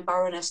question by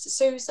Baroness de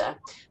Souza,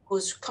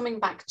 who's coming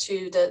back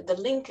to the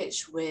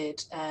linkage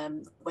with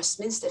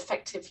Westminster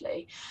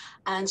effectively.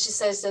 And she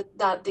says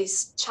that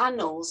these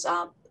channels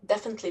are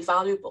definitely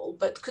valuable,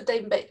 but could they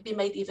be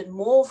made even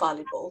more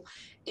valuable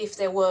if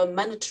there were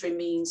mandatory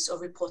means of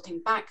reporting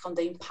back on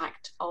the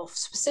impact of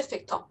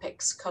specific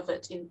topics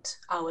covered in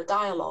our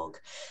dialogue?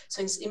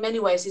 So in many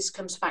ways, this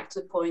comes back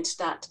to the point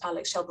that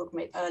Alex Shelbrooke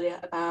made earlier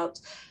about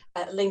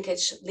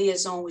linkage,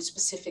 liaison with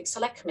specific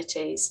select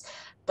committees.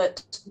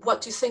 But what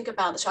do you think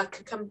about this? I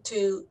could come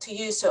to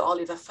you, Sir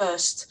Oliver,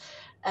 first.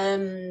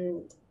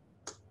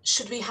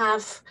 Should we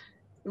have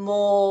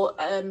more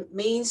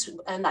means,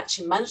 and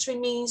actually mandatory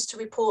means, to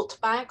report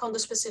back on the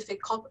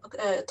specific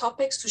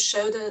topics to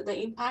show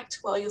the impact?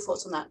 What are your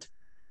thoughts on that?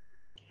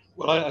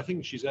 Well, I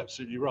think she's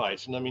absolutely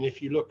right. And I mean,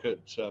 if you look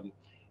at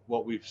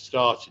what we've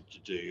started to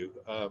do,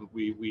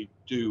 we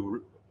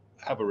do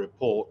have a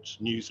report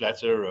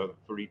newsletter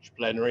for each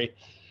plenary.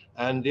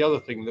 And the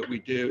other thing that we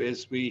do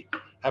is we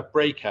have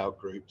breakout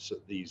groups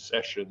at these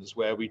sessions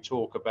where we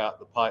talk about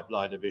the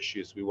pipeline of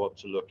issues we want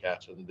to look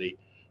at and the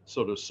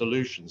sort of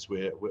solutions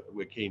we're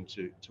keen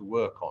to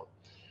work on.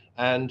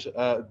 And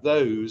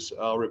those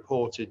are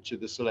reported to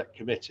the select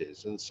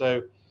committees. And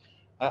so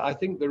I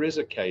think there is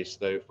a case,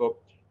 though, for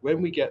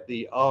when we get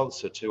the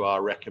answer to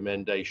our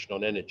recommendation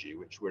on energy,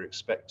 which we're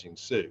expecting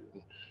soon,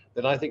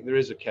 then I think there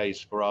is a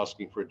case for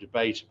asking for a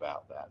debate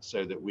about that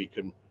so that we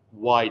can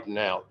widen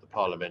out the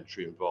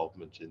parliamentary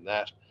involvement in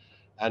that.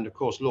 And of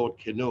course, Lord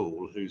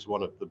Kinnoul, who's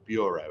one of the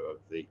Bureau of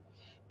the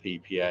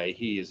PPA,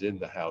 he is in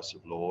the House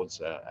of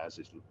Lords, as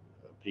is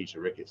Peter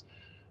Ricketts.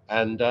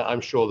 And I'm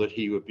sure that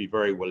he would be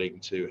very willing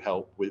to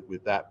help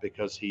with that,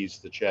 because he's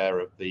the chair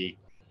of the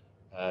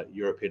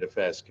European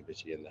Affairs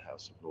Committee in the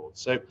House of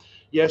Lords. So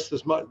yes,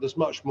 there's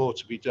much more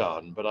to be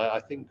done, but I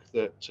think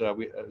that,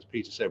 as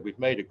Peter said, we've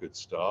made a good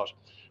start.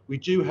 We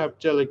do have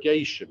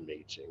delegation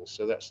meetings,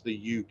 so that's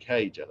the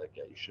UK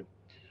delegation,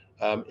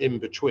 in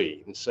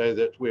between, so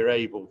that we're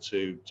able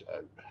to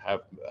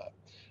have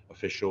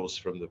officials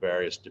from the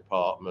various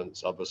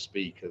departments, other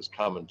speakers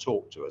come and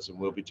talk to us, and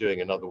we'll be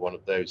doing another one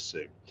of those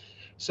soon.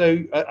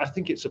 So I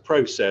think it's a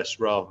process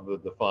rather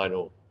than the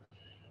final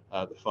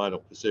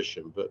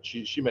position, but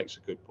she makes a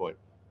good point.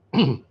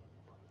 Thank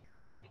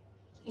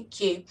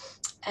you.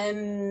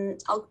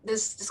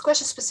 There's this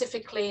question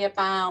specifically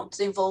about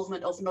the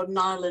involvement of Northern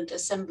Ireland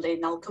Assembly,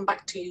 and I'll come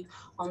back to you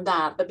on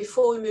that. But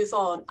before we move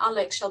on,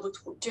 Alex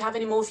Shelbrooke, do you have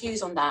any more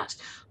views on that,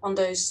 on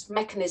those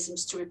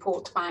mechanisms to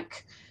report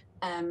back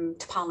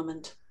to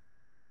Parliament?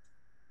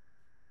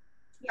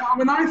 Yeah, I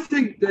mean, I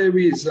think there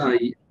is a,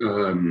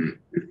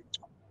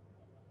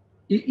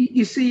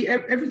 you see,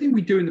 everything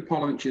we do in the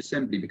Parliamentary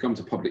Assembly becomes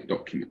a public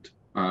document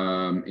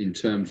in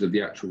terms of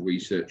the actual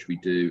research we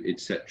do,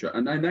 etc.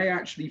 And then they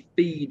actually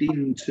feed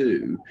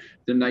into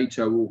the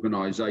NATO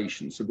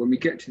organisation. So when we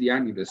get to the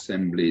annual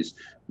assemblies,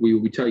 we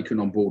will be taken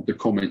on board the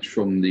comments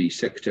from the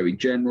Secretary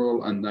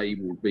General, and they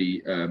will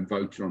be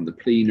voted on the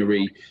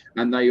plenary,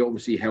 and they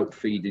obviously help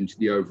feed into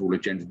the overall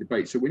agenda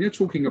debate. So when you're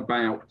talking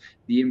about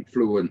the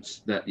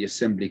influence that the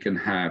Assembly can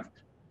have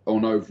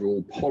on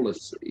overall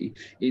policy,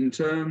 in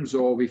terms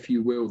of, if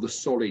you will, the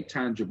solid,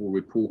 tangible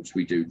reports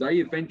we do, they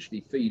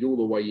eventually feed all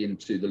the way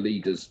into the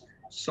leaders'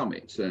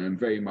 summits,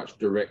 very much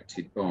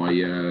directed by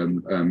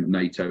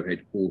NATO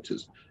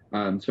headquarters.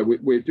 So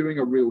we're doing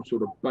a real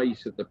sort of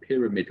base at the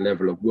pyramid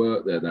level of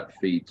work there that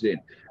feeds in.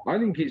 I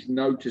think it's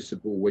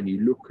noticeable when you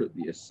look at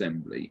the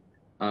Assembly,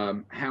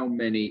 how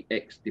many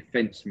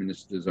ex-defence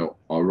ministers are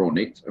on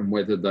it, and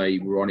whether they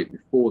were on it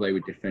before they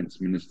were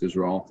defence ministers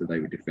or after they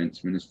were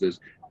defence ministers,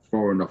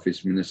 Foreign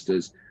Office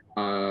ministers.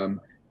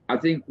 I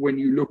think when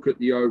you look at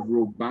the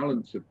overall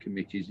balance of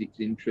committees, it's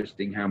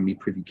interesting how many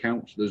Privy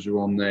Councillors are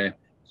on there.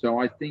 So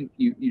I think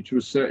you to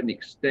a certain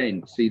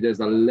extent, see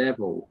there's a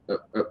level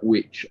at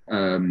which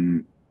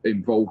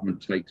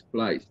involvement takes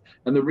place.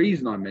 And the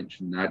reason I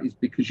mention that is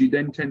because you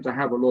then tend to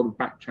have a lot of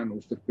back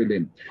channels to fill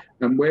in.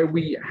 And where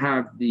we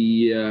have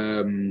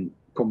the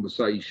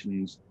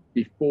conversations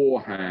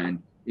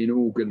beforehand in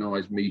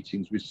organised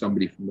meetings with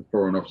somebody from the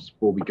Foreign Office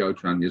before we go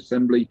to the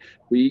Assembly,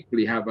 we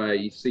equally have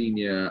a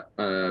senior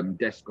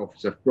desk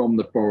officer from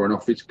the Foreign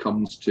Office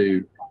comes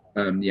to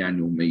the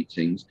annual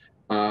meetings.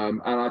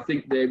 And I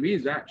think there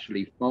is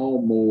actually far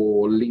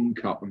more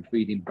link up and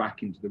feeding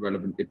back into the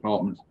relevant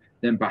departments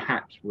than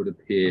perhaps would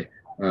appear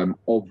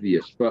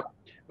obvious. But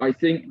I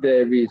think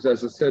there is,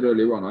 as I said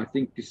earlier on, I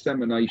think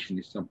dissemination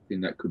is something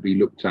that could be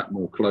looked at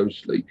more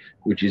closely,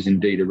 which is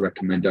indeed a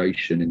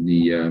recommendation in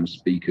the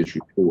Speaker's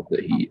report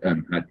that he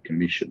had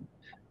commissioned.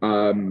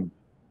 And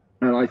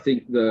I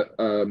think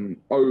that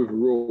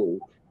overall,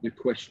 the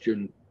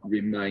question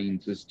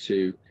remains as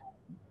to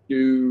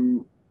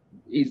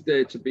is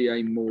there to be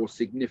a more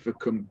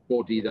significant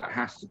body that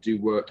has to do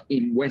work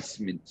in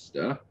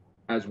Westminster,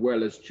 as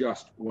well as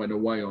just when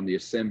away on the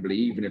Assembly,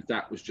 even if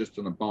that was just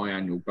on a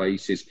biannual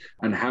basis,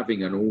 and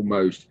having an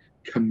almost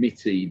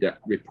committee that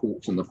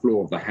reports on the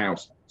floor of the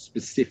House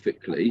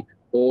specifically,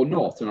 or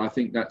not? And I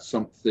think that's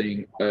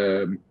something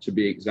to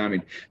be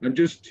examined. And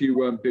just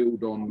to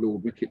build on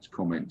Lord Ricketts'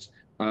 comments,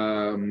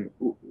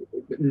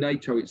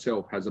 NATO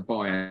itself has a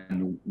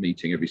biannual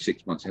meeting every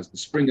 6 months. It has the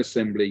Spring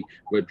Assembly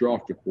where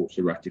draft reports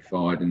are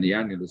ratified, and the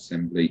Annual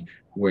Assembly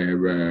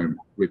where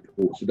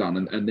reports are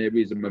done. And there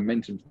is a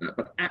momentum to that.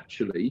 But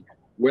actually,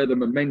 where the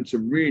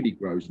momentum really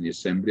grows in the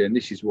Assembly, and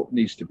this is what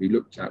needs to be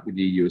looked at with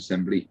the EU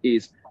Assembly,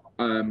 is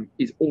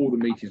all the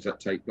meetings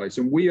that take place.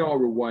 And we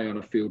are away on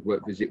a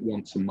fieldwork visit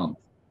once a month,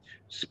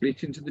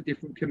 split into the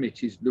different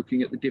committees,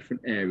 looking at the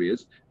different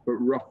areas, but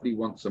roughly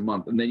once a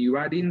month. And then you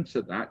add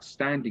into that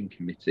standing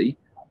committee,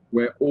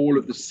 where all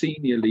of the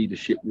senior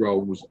leadership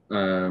roles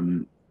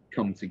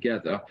come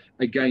together.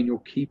 Again, you're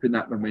keeping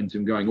that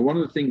momentum going. And one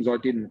of the things I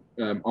didn't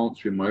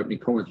answer in my opening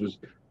comments was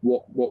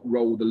what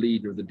role the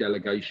leader of the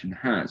delegation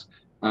has.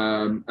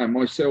 And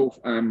myself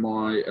and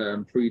my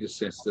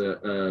predecessor,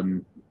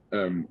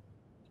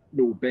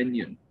 Lord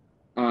Benyon,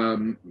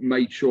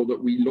 made sure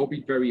that we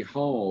lobbied very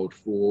hard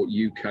for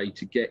UK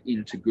to get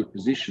into good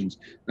positions.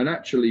 And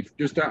actually,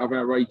 just out of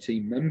our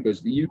 18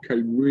 members, the UK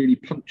really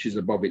punches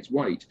above its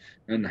weight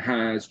and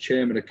has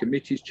chairman of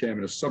committees,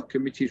 chairman of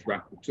subcommittees,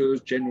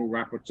 rapporteurs, general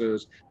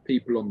rapporteurs,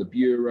 people on the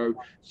bureau.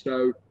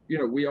 So, you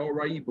know, we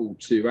are able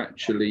to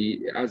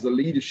actually, as a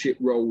leadership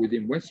role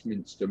within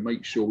Westminster,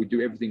 make sure we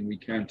do everything we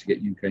can to get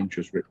UK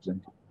interests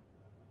represented.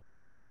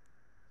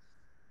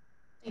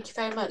 Thank you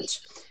very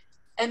much.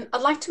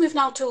 I'd like to move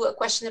now to a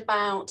question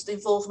about the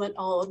involvement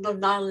of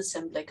Northern Ireland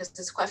Assembly, because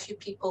there's quite a few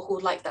people who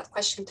would like that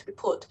question to be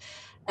put.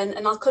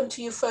 And I'll come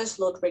to you first,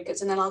 Lord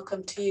Ricketts, and then I'll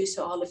come to you,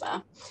 Sir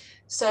Oliver.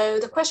 So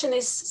the question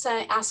is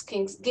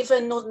asking,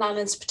 given Northern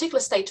Ireland's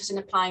particular status in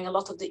applying a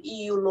lot of the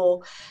EU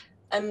law,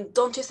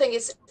 don't you think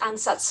it's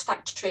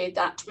unsatisfactory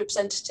that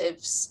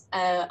representatives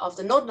of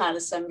the Northern Ireland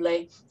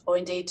Assembly, or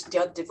indeed the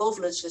other devolved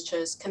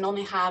legislatures, can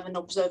only have an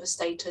observer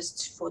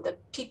status for the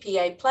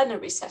PPA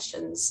plenary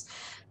sessions?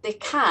 They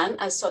can,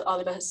 as Sir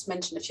Oliver has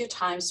mentioned a few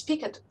times,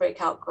 speak at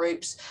breakout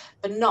groups,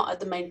 but not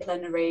at the main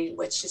plenary,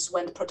 which is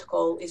when the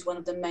protocol is one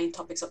of the main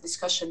topics of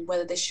discussion,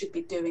 whether they should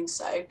be doing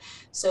so.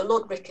 So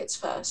Lord Ricketts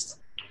first.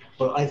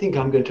 Well, I think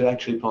I'm going to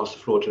actually pass the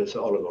floor to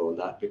Sir Oliver on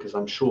that, because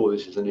I'm sure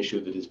this is an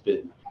issue that has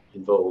been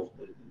involved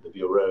in the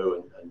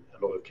Bureau and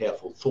a lot of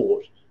careful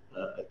thought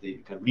at the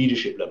kind of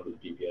leadership level of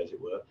the PPA, as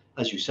it were.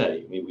 As you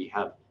say, I mean, we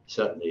have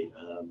certainly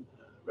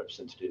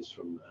representatives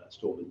from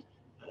Stormont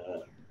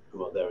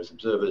who are there as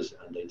observers,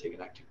 and they take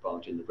an active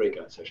part in the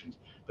breakout sessions.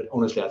 But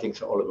honestly, I think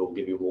Sir Oliver will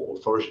give you a more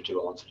authoritative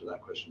answer to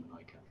that question than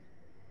I can.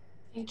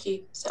 Thank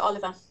you. Sir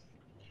Oliver.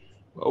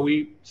 Well,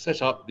 we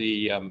set up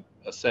the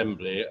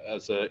Assembly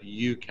as a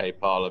UK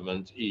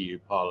Parliament, EU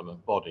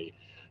Parliament body.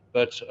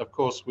 But of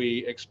course,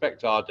 we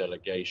expect our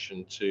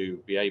delegation to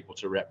be able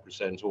to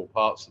represent all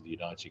parts of the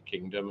United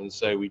Kingdom. And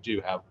so we do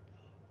have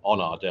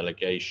on our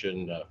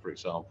delegation, for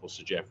example,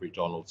 Sir Geoffrey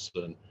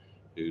Donaldson,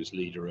 who's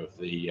leader of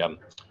the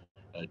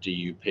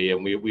DUP,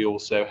 and we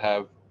also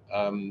have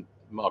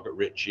Margaret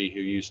Ritchie,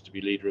 who used to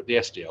be leader of the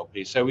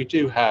SDLP. So we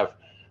do have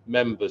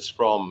members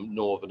from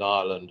Northern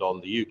Ireland on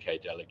the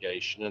UK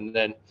delegation, and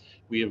then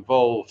we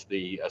involve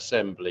the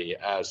Assembly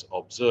as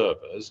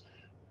observers,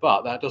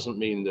 but that doesn't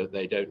mean that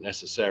they don't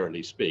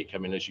necessarily speak. I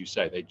mean, as you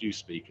say, they do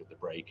speak at the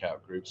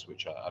breakout groups,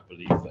 which I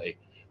believe they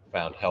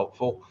found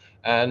helpful.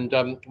 And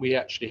we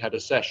actually had a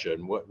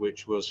session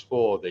which was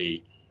for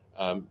the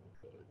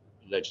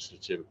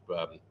legislative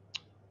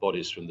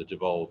bodies from the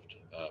devolved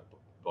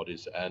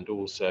bodies, and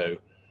also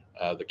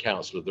the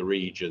Council of the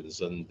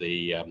Regions and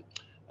the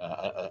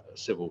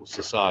civil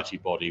society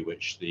body,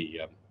 which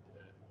the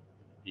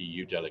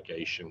EU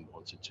delegation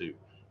wanted to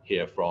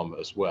hear from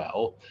as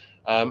well.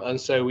 And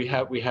so we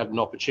had an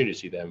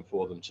opportunity then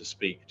for them to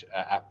speak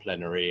at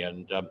plenary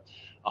and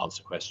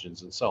answer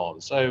questions and so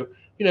on. So,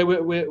 you know,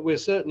 we're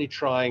certainly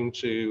trying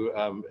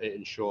to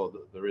ensure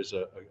that there is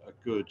a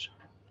good,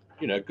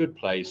 you know, good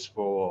place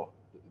for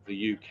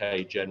the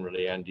UK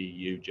generally and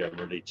EU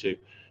generally to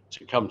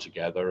to come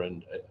together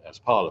and as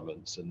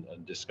parliaments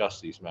and discuss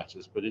these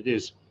matters, but it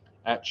is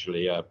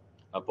actually a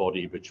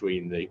body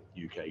between the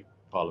UK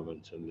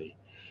Parliament and the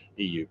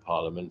EU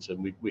Parliament,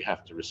 and we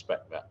have to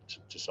respect that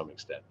to some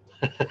extent.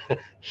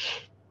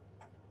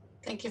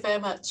 Thank you very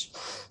much.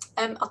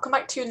 I'll come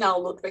back to you now,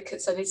 Lord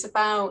Ricketts, and it's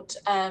about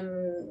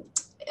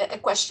a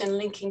question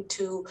linking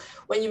to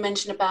when you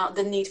mentioned about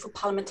the need for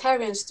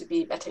parliamentarians to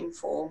be better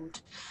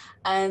informed.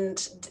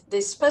 And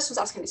this person who's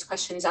asking this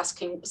question is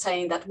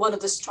saying that one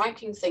of the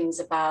striking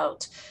things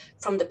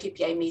from the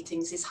PPA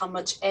meetings is how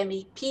much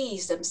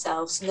MEPs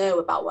themselves know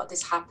about what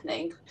is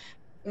happening,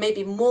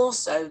 maybe more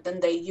so than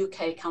their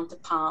UK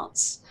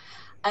counterparts.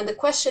 And the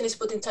question is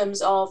put in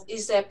terms of,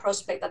 is there a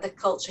prospect that the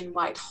culture in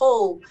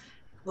Whitehall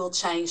will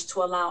change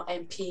to allow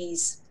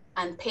MPs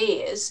and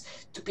peers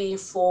to be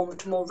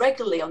informed more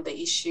regularly on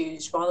the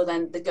issues rather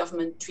than the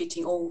government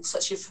treating all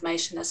such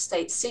information as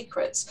state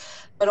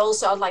secrets? But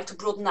also I'd like to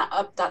broaden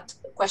that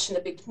question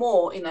a bit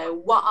more.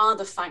 What are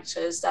the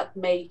factors that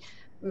may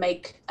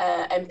make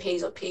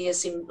MPs or peers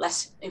seem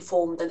less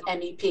informed than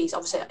MEPs?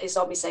 Obviously, it's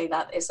not me saying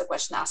that, it's a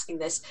question asking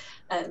this,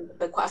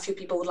 but quite a few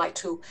people would like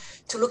to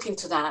look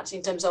into that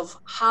in terms of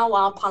how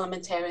are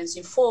parliamentarians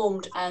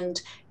informed,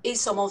 and is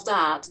some of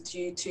that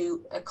due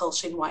to a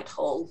culture in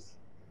Whitehall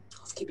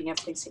of keeping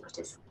everything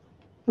secretive?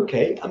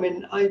 Okay, I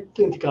mean, I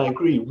don't think I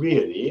agree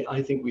really.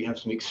 I think we have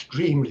some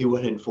extremely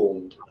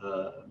well-informed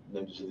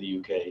members of the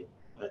UK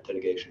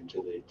delegation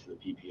to the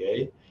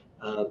PPA.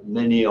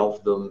 Many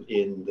of them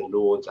in the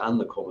Lords and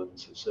the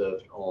Commons have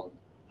served on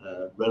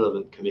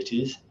relevant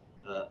committees.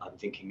 I'm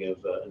thinking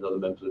of another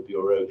member of the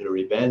Bureau,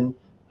 Hilary Benn,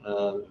 who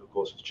of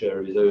course was chair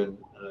of his own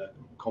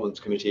Commons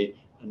committee,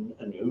 and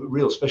a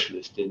real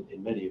specialist in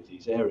many of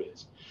these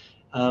areas.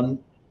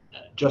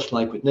 Just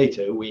like with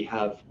NATO, we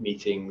have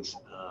meetings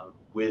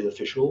with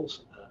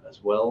officials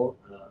as well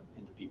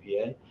in the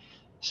PPA.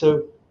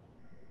 So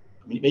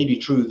I mean, it may be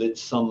true that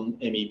some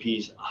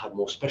MEPs have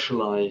more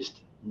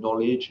specialised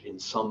knowledge in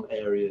some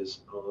areas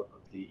of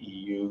the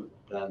EU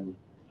than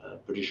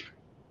British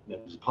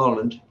members of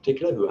Parliament in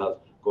particular, who have,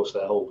 of course,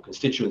 their whole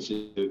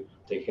constituency to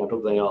take account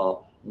of. They are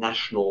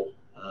national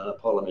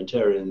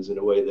parliamentarians in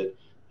a way that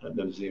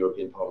members of the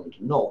European Parliament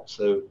are not.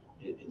 So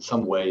in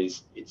some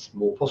ways, it's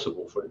more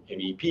possible for an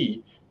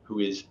MEP, who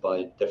is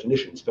by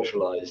definition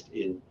specialised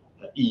in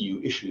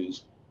EU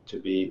issues, to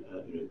be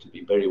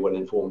very well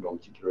informed on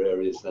particular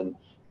areas than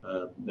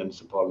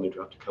members of Parliament who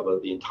have to cover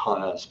the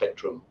entire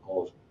spectrum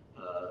of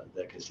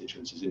their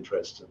constituencies'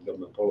 interests and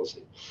government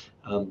policy.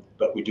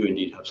 But we do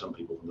indeed have some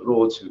people from the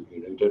Lords who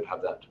don't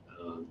have that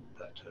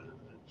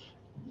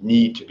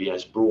need to be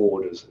as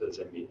broad as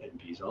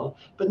MPs are.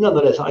 But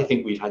nonetheless, I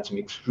think we've had some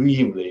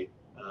extremely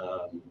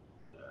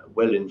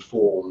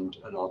well-informed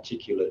and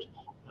articulate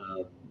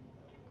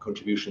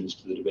contributions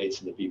to the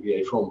debates in the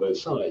PPA from both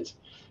sides.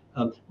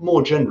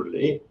 More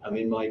generally, I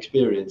mean, my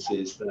experience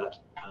is that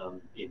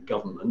in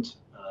government,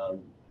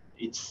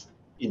 it's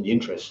in the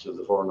interests of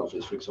the Foreign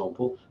Office, for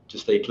example, to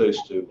stay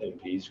close to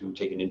MPs who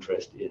take an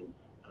interest in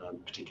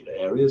particular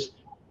areas.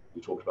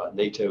 We talked about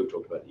NATO, we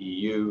talked about the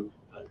EU,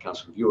 the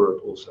Council of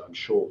Europe also, I'm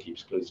sure,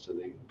 keeps close to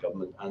the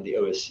government, and the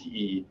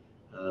OSCE,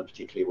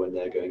 particularly when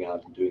they're going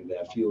out and doing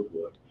their field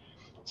work.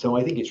 So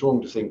I think it's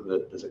wrong to think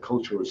that there's a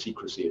culture of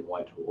secrecy in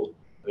Whitehall.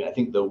 I mean, I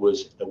think there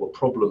were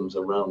problems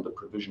around the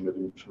provision of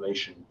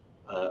information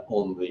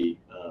on the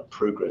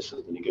progress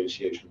of the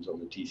negotiations on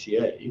the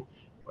TCA,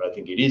 but I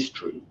think it is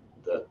true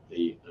that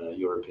the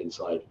European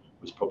side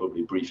was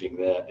probably briefing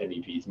their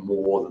MEPs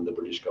more than the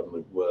British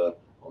government were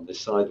on this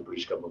side. The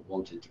British government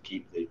wanted to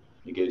keep the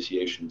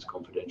negotiations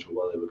confidential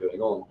while they were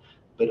going on,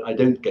 but I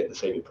don't get the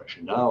same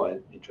impression now.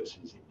 I'm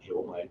interested to hear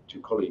what my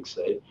two colleagues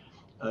say.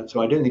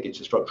 So I don't think it's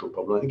a structural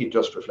problem. I think it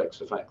just reflects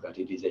the fact that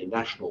it is a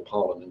national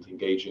parliament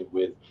engaging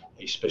with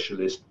a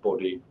specialist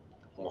body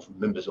of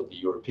members of the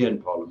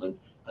European Parliament,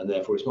 and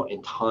therefore it's not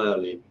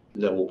entirely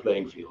level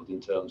playing field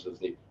in terms of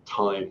the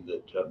time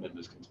that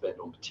members can spend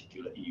on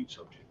particular EU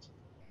subjects.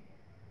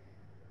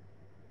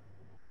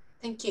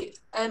 Thank you.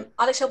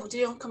 Alex, do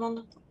you want to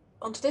come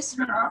onto this?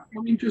 Yeah,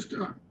 I mean,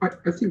 I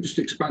think just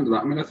to expand on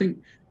that, I mean, I think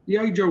the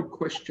age-old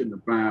question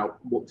about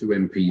what do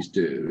MPs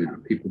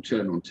do, people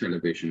turn on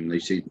television, they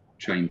see the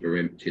chamber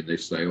empty, they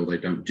say, oh, they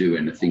don't do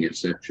anything,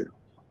 etc.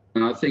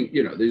 And I think,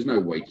 there's no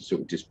way to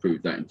sort of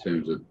disprove that in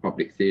terms of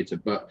public theatre.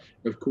 But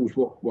of course,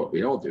 what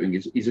we are doing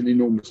is an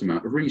enormous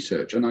amount of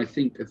research. And I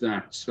think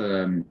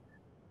that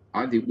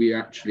we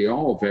actually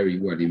are very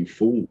well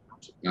informed.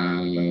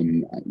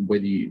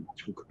 Whether you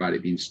talk about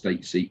it being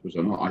state secrets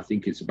or not, I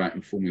think it's about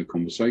informing a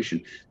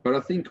conversation. But I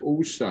think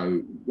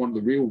also one of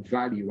the real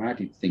value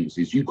added things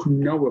is you can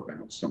know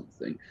about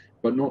something,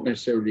 but not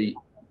necessarily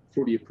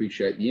fully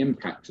appreciate the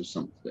impact of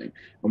something.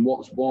 And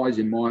what's wise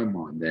in my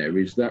mind there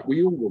is that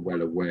we all were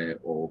well aware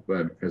of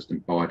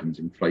President Biden's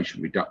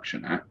Inflation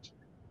Reduction Act.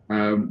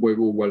 We're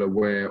all well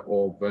aware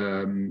of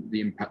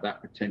the impact that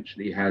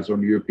potentially has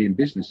on European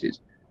businesses.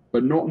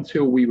 But not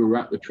until we were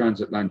at the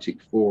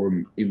Transatlantic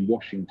Forum in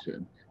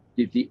Washington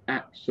did the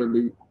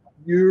absolute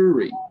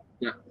fury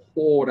that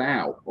poured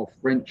out of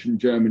French and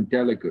German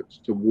delegates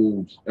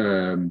towards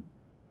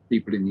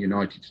people in the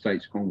United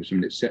States,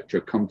 congressmen, etc.,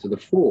 come to the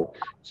fore.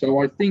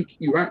 So I think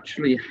you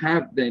actually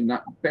have then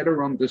that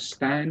better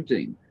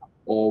understanding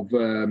of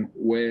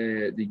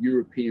where the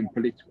European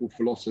political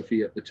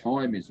philosophy at the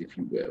time is, if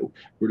you will,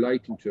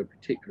 relating to a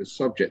particular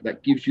subject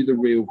that gives you the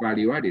real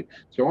value added.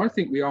 So I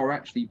think we are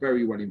actually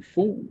very well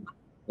informed.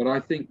 But I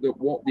think that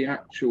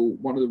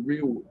one of the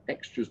real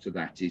extras to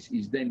that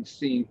is then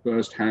seeing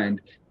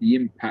firsthand the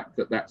impact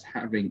that that's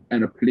having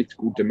on a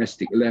political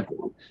domestic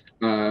level,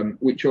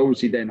 which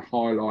obviously then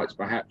highlights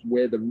perhaps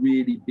where the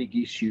really big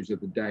issues of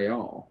the day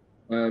are,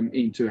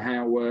 into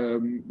how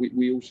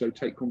we also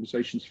take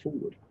conversations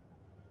forward.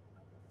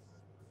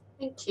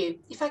 Thank you.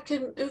 If I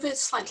could move in a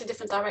slightly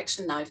different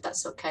direction now, if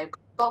that's okay.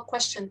 I've got a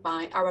question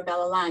by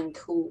Arabella Lang,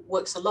 who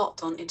works a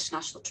lot on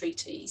international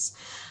treaties.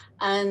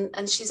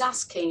 And she's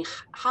asking,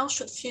 how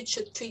should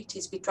future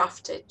treaties be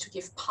drafted to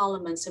give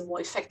parliaments a more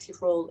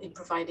effective role in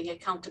providing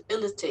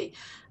accountability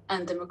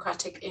and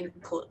democratic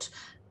input?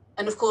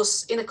 And of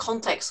course, in the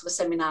context of a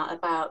seminar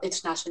about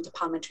international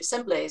interparliamentary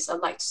assemblies, I'd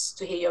like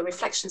to hear your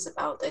reflections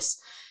about this.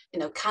 You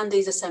know, can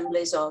these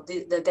assemblies or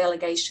the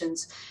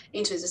delegations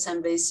into these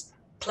assemblies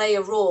play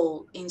a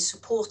role in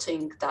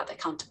supporting that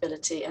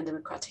accountability and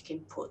democratic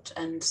input?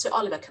 And so,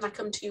 Oliver, can I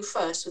come to you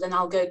first? So then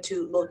I'll go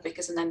to Lord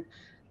Ricketts and then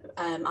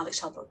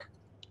Alex Shelbrooke.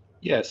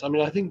 Yes, I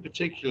mean, I think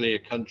particularly a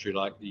country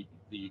like the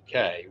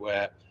UK,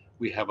 where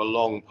we have a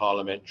long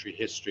parliamentary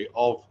history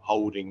of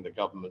holding the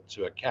government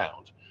to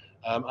account,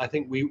 I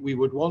think we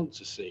would want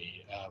to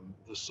see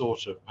the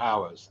sort of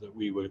powers that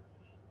we were,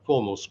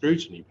 formal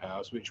scrutiny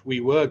powers, which we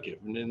were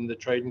given in the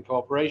Trade and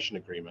Cooperation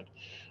Agreement.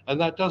 And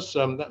that does,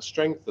 that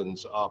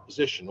strengthens our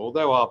position.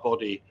 Although our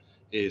body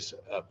is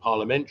a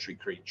parliamentary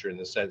creature in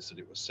the sense that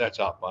it was set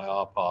up by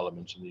our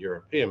Parliament and the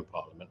European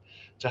Parliament,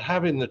 to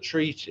have in the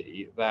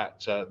treaty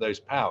that those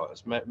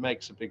powers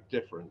makes a big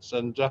difference.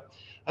 And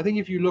I think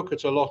if you look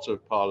at a lot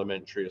of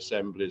parliamentary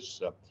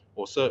assemblies,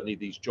 or certainly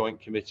these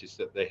joint committees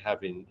that they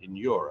have in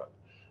Europe,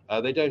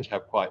 they don't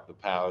have quite the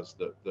powers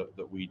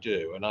that we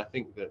do. And I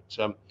think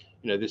that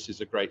you know, this is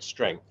a great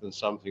strength and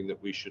something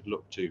that we should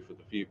look to for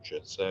the future.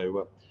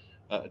 So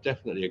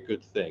definitely a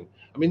good thing.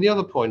 I mean, the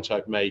other point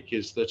I'd make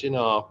is that in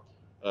our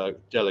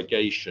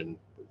delegation,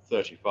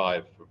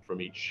 35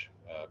 from each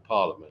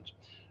parliament,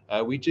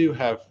 we do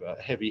have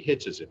heavy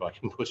hitters, if I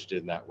can put it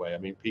in that way. I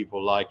mean,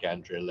 people like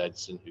Andrea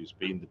Ledson, who's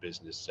been the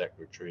business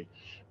secretary.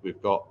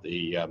 We've got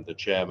the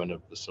chairman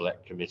of the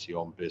Select Committee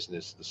on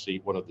Business,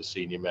 one of the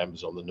senior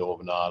members on the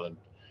Northern Ireland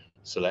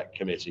Select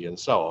Committee, and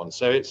so on.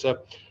 So it's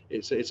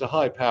a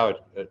high-powered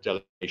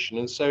delegation,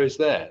 and so is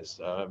theirs.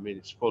 I mean,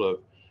 it's full of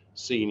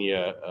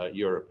senior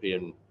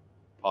European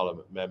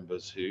Parliament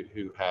members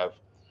who have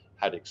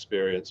had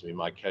experience. I mean,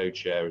 my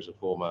co-chair is a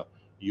former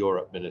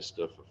Europe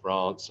Minister for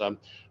France,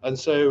 and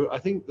so I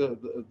think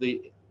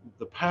the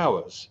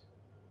powers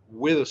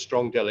with a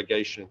strong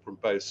delegation from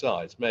both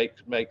sides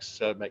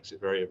makes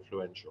it very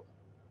influential.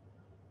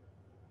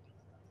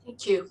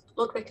 Thank you,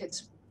 Lord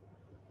Ricketts.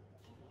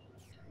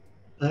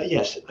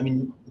 Yes, I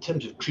mean, in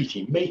terms of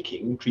treaty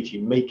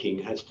making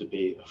has to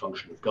be a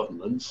function of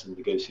governments and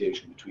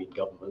negotiation between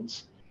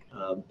governments.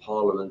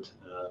 Parliament,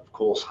 of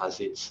course, has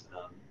its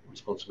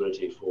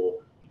responsibility for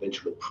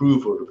eventual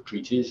approval of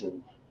treaties,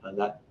 and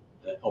that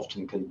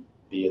often can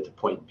be at the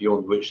point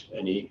beyond which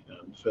any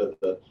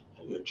further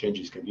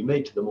changes can be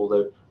made to them,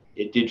 although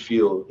it did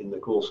feel in the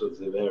course of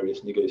the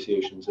various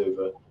negotiations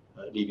over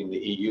leaving the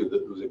EU that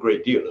there was a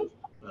great deal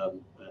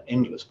of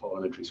endless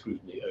parliamentary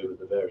scrutiny over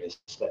the various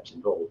steps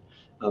involved.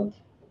 Of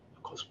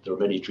course, there are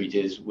many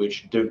treaties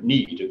which don't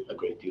need a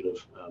great deal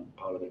of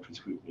parliamentary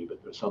scrutiny,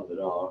 but there are some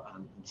that are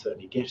and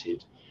certainly get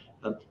it.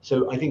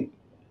 So I think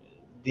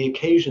the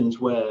occasions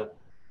where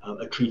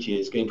a treaty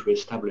is going to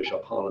establish a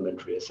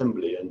parliamentary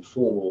assembly and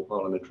formal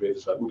parliamentary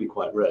oversight will be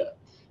quite rare.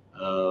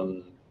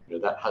 You know,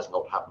 that has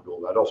not happened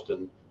all that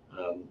often.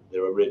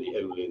 There are really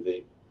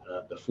only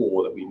the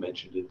four that we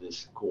mentioned in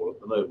this call at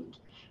the moment.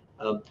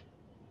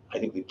 I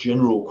think the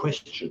general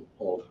question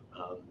of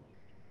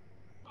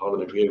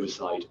parliamentary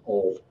oversight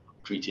of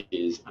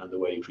treaties and the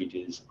way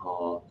treaties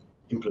are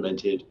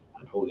implemented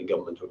and holding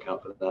government to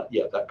account for that,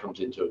 yeah, that comes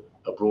into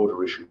a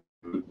broader issue,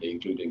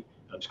 including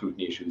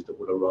scrutiny issues that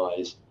will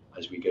arise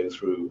as we go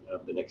through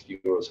the next year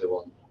or so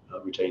on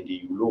retained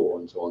EU law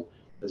and so on.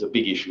 There's a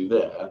big issue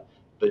there,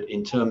 but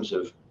in terms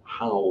of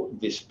how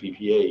this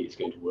PPA is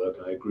going to work,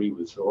 I agree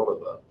with Sir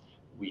Oliver.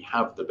 We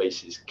have the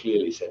basis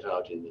clearly set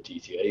out in the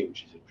TTA,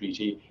 which is a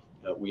treaty.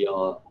 We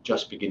are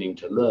just beginning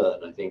to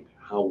learn, I think,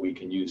 how we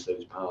can use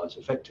those powers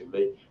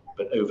effectively.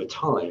 But over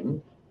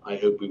time, I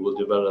hope we will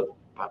develop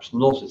perhaps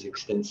not as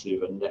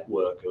extensive a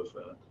network of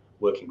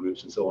working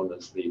groups and so on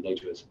as the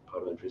NATO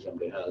Parliamentary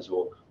Assembly has,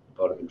 or the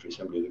Parliamentary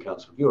Assembly of the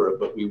Council of Europe,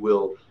 but we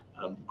will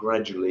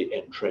gradually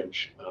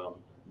entrench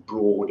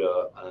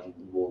broader and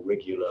more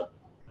regular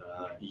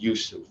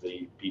use of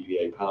the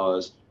PPA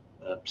powers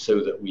so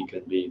that we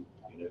can be,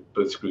 you know,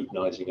 both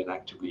scrutinising and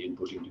actively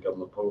inputting to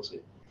government policy.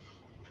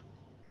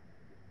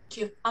 Thank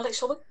you. Alex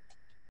Shelbrooke?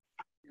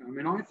 I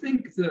mean, I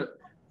think that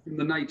from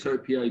the NATO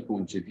PA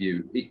point of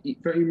view, it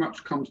very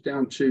much comes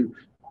down to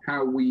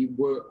how we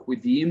work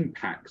with the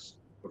impacts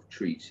of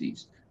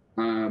treaties.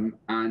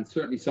 And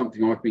certainly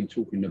something I've been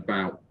talking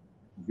about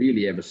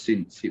really ever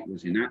since it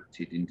was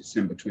enacted in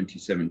December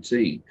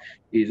 2017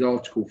 is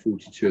Article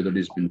 42 of the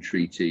Lisbon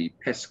Treaty,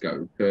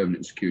 PESCO,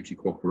 Permanent Security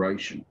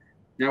Cooperation.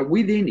 Now,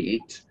 within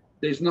it,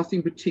 there's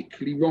nothing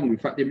particularly wrong. In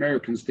fact, the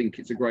Americans think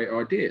it's a great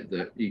idea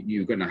that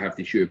you're going to have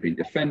this European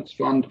Defence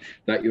Fund,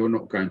 that you're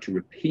not going to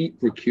repeat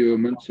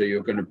procurement, so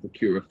you're going to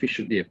procure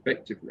efficiently,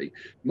 effectively.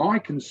 My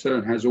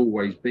concern has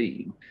always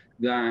been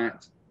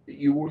that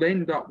you will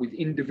end up with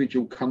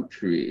individual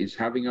countries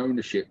having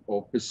ownership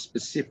of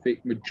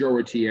specific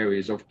majority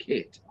areas of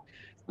kit.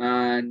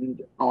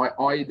 And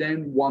I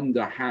then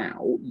wonder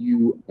how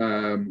you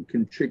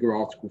can trigger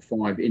Article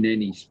 5 in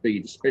any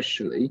speed,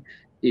 especially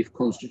if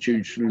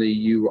constitutionally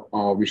you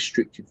are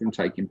restricted from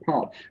taking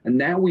part. And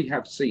now we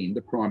have seen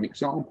the prime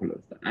example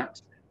of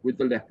that with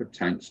the Leopard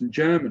tanks in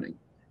Germany.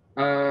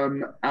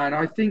 And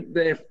I think,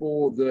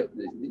 therefore, that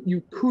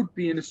you could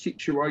be in a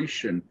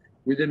situation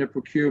within a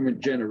procurement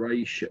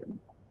generation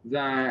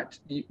that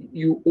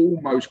you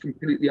almost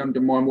completely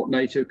undermine what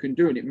NATO can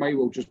do, and it may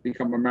well just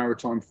become a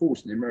maritime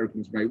force and the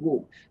Americans may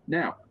walk.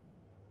 Now,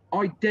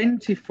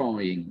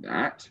 identifying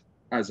that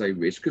as a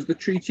risk, because the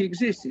treaty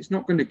exists, it's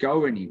not going to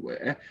go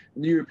anywhere,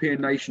 and the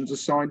European nations are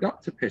signed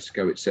up to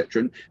PESCO,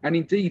 etc. And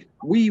indeed,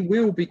 we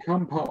will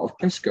become part of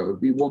PESCO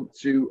if we want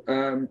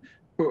to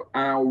put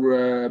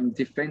our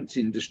defence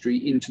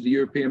industry into the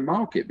European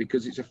market,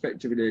 because it's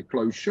effectively a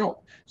closed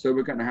shop. So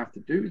we're going to have to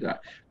do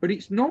that. But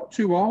it's not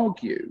to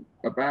argue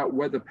about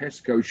whether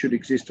PESCO should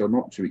exist or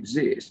not to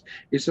exist.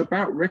 It's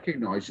about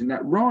recognising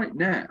that right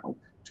now,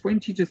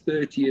 20 to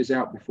 30 years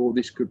out before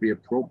this could be a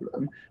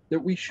problem, that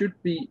we should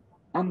be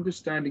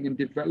understanding and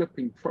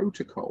developing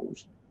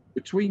protocols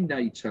between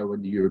NATO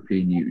and the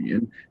European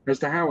Union as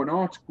to how an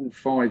Article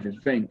 5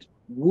 event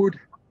would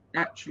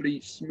actually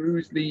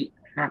smoothly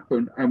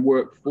happen and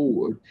work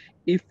forward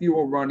if you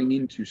are running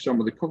into some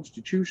of the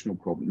constitutional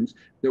problems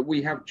that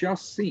we have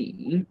just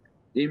seen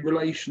in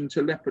relation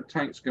to Leopard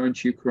tanks going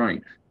to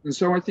Ukraine. And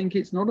so I think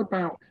it's not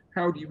about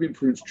how do you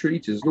influence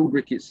treaties. Lord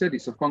Ricketts said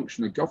it's a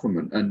function of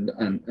government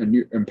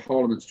and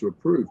parliaments to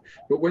approve.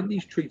 But when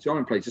these treaties are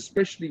in place,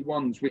 especially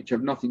ones which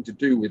have nothing to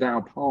do with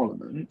our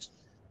parliament,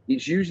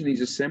 it's using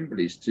these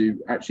assemblies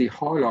to actually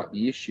highlight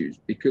the issues,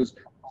 because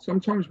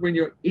sometimes when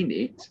you're in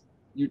it,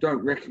 you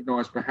don't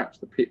recognise perhaps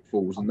the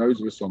pitfalls, and those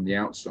of us on the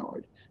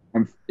outside.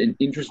 And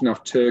interesting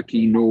enough,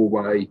 Turkey,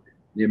 Norway,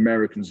 the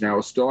Americans now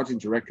are starting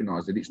to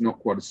recognise that it's not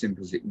quite as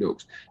simple as it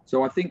looks.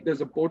 So I think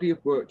there's a body of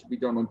work to be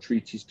done on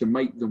treaties to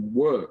make them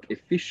work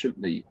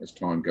efficiently as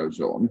time goes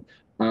on,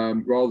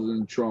 rather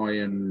than try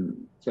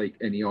and take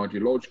any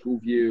ideological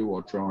view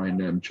or try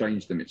and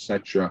change them,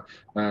 etc.,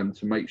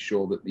 to make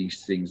sure that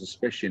these things,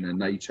 especially in a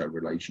NATO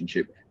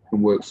relationship,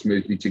 can work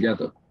smoothly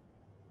together.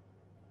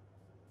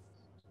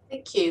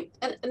 Thank you.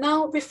 And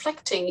now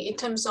reflecting in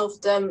terms of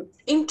the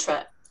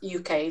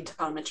UK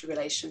inter-parliamentary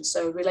relations,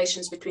 so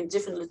relations between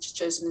different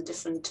legislatures and the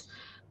different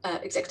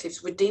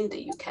executives within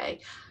the UK,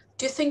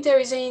 do you think there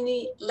is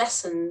any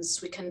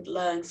lessons we can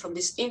learn from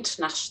these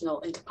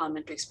international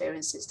inter-parliamentary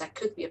experiences that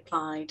could be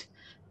applied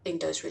in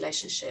those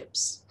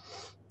relationships?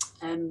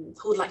 Who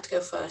would like to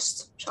go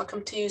first? Shall I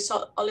come to you,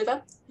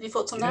 Oliver? Any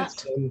thoughts on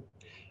that?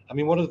 I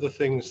mean, one of the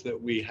things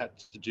that we had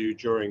to do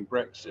during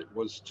Brexit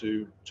was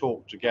to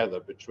talk together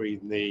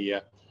between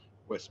the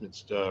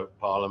Westminster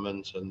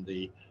Parliament and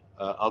the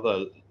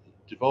other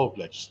devolved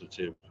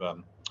legislative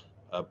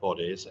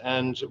bodies,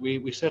 and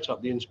we set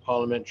up the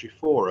Inter-Parliamentary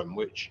Forum,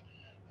 which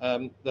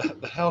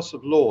the House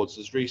of Lords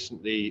has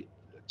recently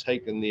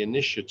taken the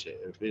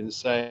initiative in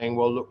saying,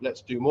 well, look,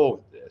 let's do more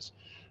with this.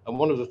 And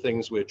one of the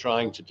things we're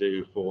trying to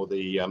do for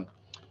the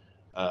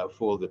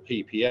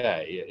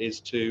PPA is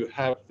to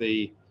have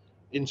the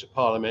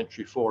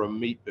Inter-Parliamentary Forum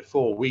meet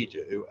before we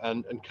do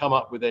and come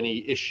up with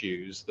any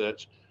issues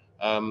that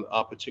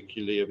are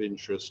particularly of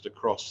interest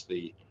across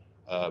the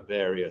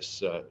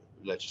various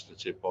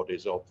legislative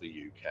bodies of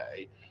the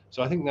UK.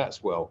 So I think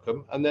that's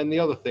welcome. And then the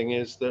other thing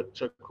is that,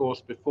 of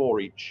course,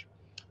 before each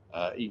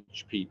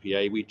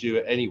PPA, we do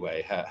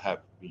anyway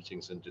have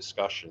meetings and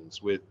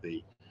discussions with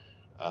the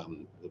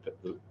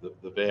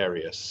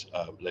various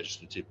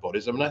legislative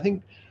bodies. I mean, I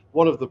think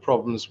one of the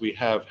problems we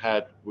have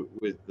had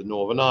with the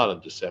Northern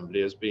Ireland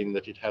Assembly has been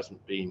that it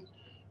hasn't been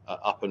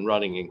up and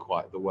running in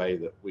quite the way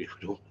that we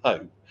would all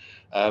hope.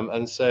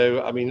 And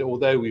so, I mean,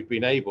 although we've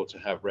been able to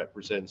have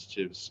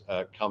representatives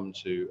come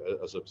to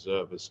as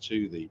observers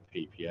to the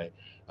PPA,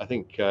 I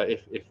think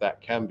if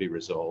that can be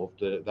resolved,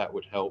 that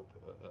would help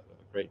a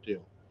great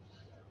deal.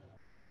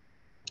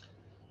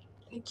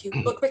 Thank you.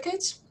 Lord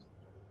Ricketts?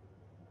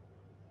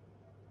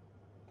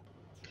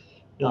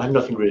 No, I have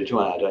nothing really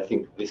to add. I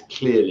think this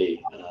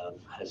clearly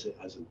has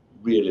a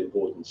real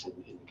importance in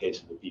the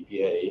case of the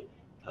PPA.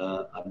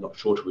 I'm not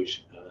sure to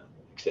which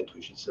extent to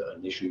which it's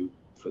an issue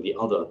for the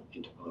other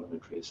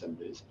inter-parliamentary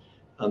assemblies,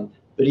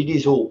 but it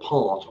is all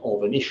part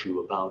of an issue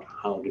about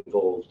how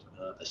devolved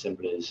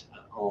assemblies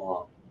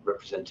are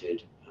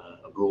represented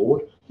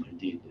abroad,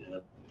 indeed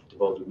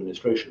devolved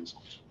administrations.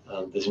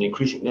 There's an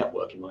increasing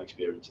network, in my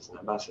experience as an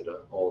ambassador,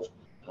 of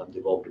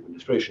devolved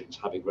administrations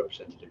having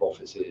representative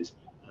offices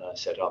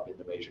set up in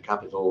the major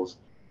capitals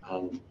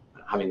and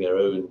having their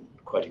own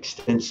quite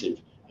extensive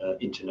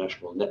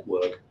international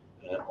network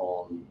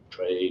on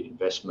trade,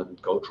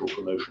 investment, cultural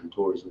promotion,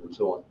 tourism, and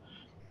so on.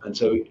 And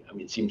so, I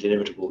mean, it seems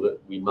inevitable that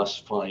we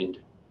must find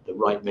the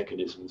right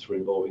mechanisms for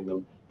involving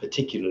them,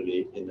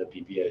 particularly in the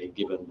PPA,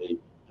 given the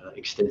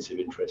extensive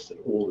interest that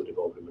all the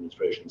devolved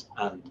administrations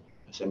and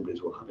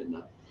assemblies will have in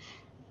that.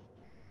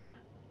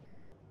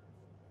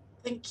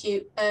 Thank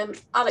you.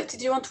 Alex,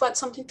 did you want to add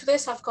something to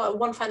this? I've got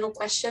one final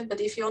question,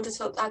 but if you wanted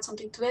to add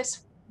something to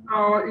this.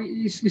 No,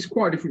 it's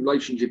quite a different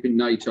relationship in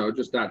NATO. I'll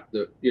just add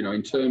that, you know,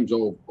 in terms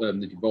of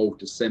the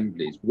devolved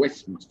assemblies,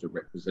 Westminster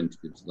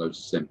representatives of those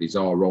assemblies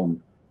are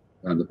on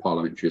the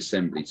Parliamentary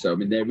Assembly. So, I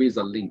mean, there is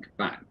a link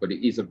back, but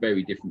it is a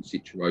very different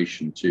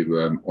situation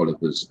to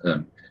Oliver's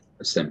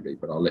assembly.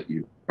 But I'll let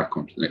you back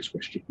on to the next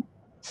question.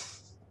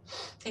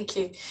 Thank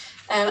you.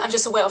 I'm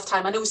just aware of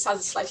time. I know we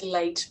started slightly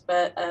late,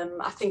 but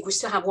I think we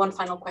still have one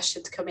final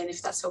question to come in,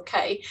 if that's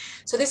okay.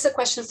 So this is a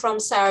question from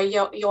Sarah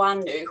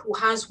Ioannou, who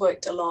has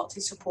worked a lot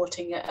in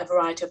supporting a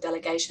variety of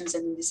delegations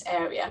in this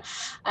area.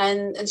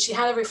 And she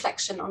had a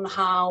reflection on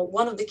how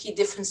one of the key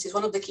differences,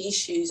 one of the key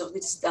issues of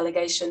these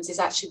delegations is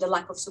actually the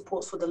lack of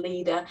support for the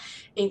leader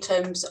in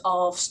terms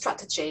of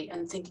strategy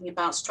and thinking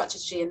about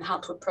strategy and how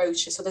to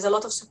approach it. So there's a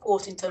lot of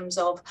support in terms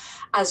of,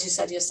 as you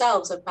said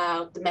yourselves,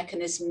 about the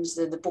mechanisms,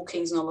 the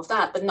bookings and all of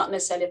that, but not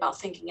necessarily about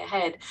thinking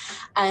ahead.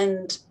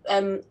 And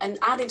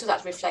adding to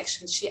that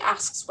reflection, she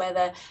asks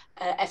whether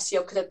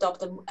FCO could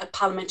adopt a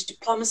parliamentary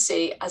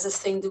diplomacy as a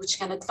thing which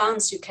can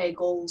advance UK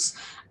goals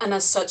and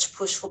as such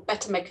push for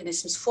better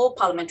mechanisms for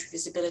parliamentary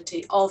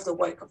visibility of the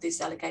work of these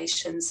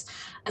delegations,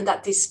 and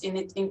that this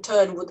in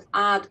turn would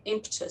add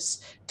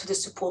impetus to the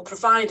support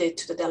provided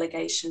to the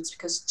delegations,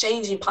 because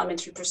changing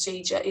parliamentary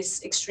procedure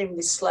is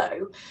extremely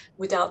slow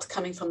without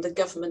coming from the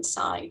government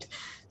side.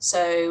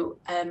 So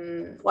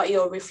what are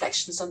your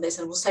reflections on this?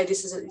 And we'll say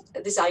these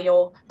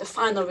are the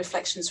final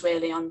reflections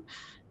really on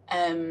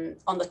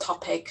the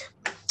topic.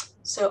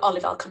 So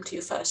Oliver, I'll come to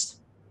you first.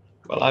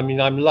 Well, I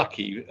mean, I'm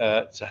lucky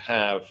to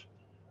have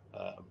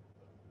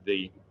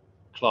the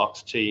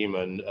Clark's team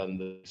and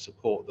the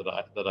support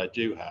that I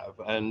do have.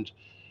 And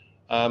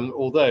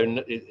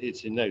although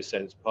it's in no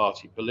sense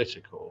party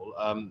political,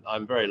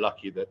 I'm very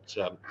lucky that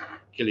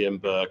Gillian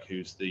Burke,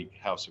 who's the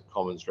House of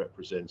Commons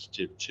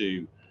representative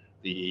to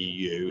the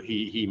EU,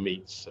 he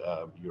meets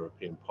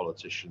European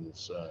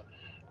politicians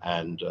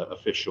and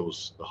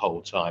officials the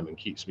whole time and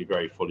keeps me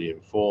very fully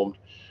informed.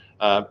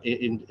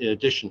 In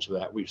addition to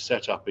that, we've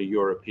set up a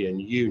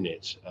European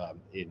unit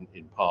in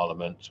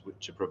Parliament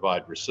to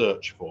provide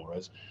research for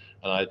us.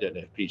 And I don't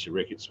know if Peter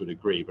Ricketts would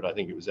agree, but I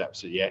think it was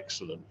absolutely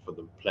excellent for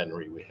the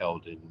plenary we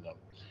held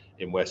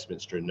in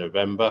Westminster in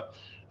November.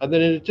 And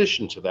then in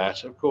addition to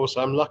that, of course,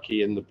 I'm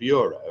lucky in the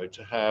Bureau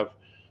to have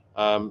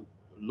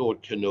Lord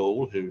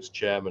Knoll, who's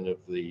chairman of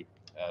the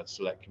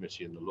Select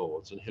Committee in the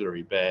Lords, and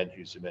Hilary Benn,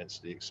 who's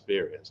immensely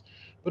experienced.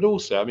 But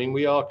also, I mean,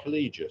 we are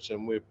collegiate,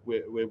 and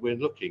we're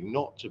looking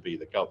not to be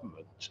the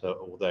government,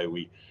 although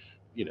we,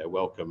 you know,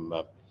 welcome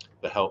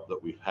the help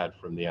that we've had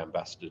from the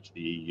ambassador to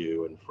the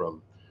EU and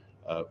from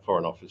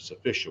Foreign Office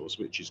officials,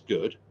 which is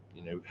good.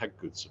 You know, we've had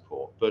good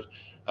support, but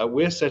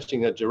we're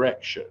setting a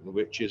direction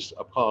which is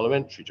a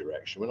parliamentary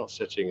direction. We're not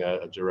setting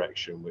a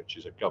direction which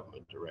is a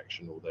government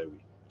direction, although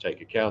we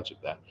take account of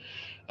that.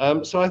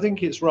 So I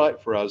think it's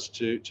right for us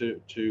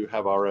to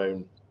have our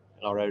own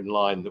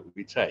line that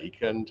we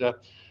take. And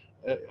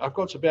I've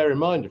got to bear in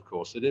mind, of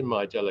course, that in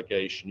my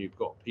delegation you've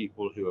got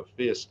people who are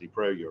fiercely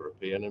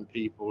pro-European and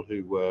people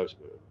who were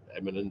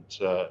eminent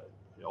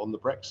on the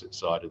Brexit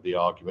side of the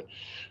argument.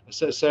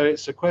 So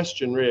it's a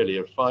question really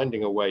of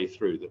finding a way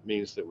through that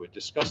means that we're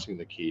discussing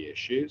the key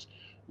issues,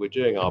 we're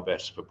doing our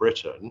best for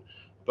Britain,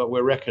 but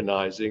we're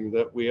recognising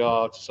that we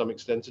are to some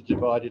extent a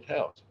divided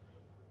house.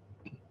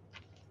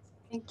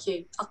 Thank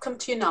you. I'll come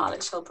to you now,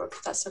 Alex Shelbrooke,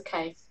 if that's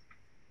okay.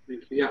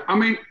 Yeah, I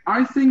mean,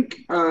 I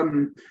think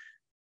what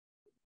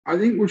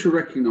you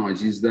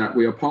recognise is that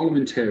we are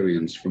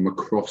parliamentarians from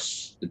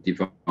across the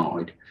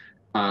divide,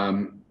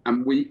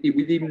 and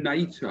within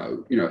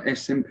NATO, you know,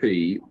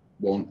 SNP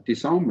want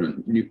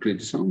disarmament, nuclear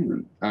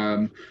disarmament.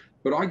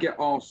 But I get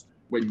asked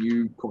when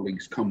you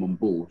colleagues come on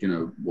board, you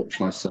know, what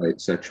shall I say,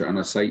 etc. And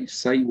I say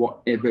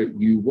whatever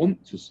you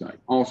want to say.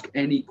 Ask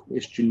any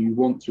question you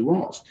want to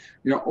ask.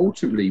 You know,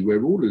 ultimately,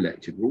 we're all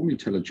elected. We're all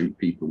intelligent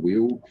people. We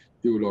all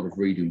do a lot of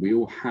reading. We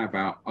all have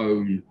our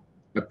own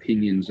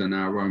opinions and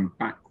our own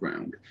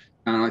background.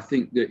 And I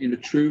think that in a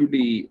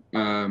truly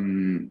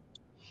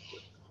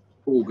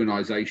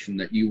organisation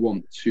that you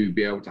want to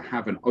be able to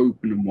have an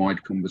open and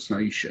wide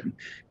conversation,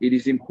 it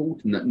is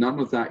important that none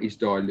of that is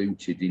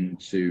diluted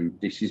into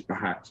this is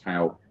perhaps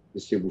how the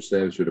civil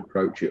service would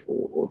approach it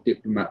or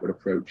diplomat would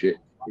approach it.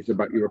 It's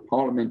about you're a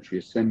parliamentary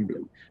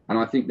assembly. And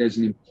I think there's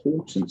an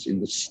importance in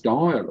the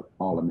style of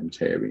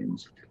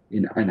parliamentarians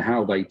and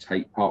how they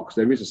take part, because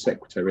there is a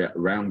secretariat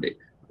around it.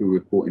 who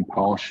report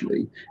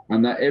impartially,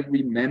 and that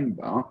every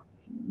member,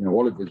 you know,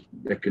 Oliver's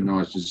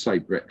recognised, as I say,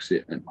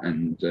 Brexit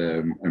and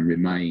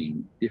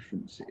Remain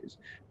differences.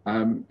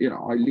 You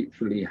know, I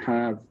literally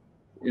have,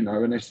 you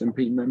know, an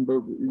SNP member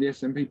in the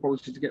SNP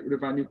policy to get rid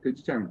of our nuclear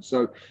deterrence.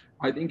 So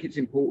I think it's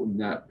important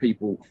that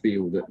people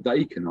feel that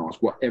they can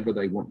ask whatever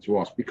they want to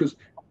ask, because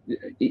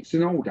it's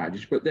an old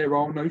adage, but there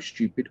are no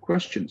stupid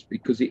questions,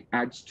 because it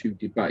adds to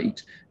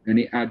debate and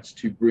it adds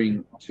to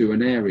bring to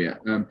an area.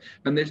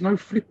 And there's no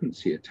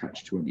flippancy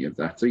attached to any of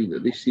that either.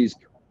 This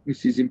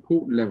is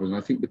important levels, and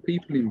I think the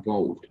people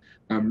involved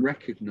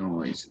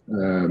recognise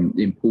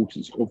the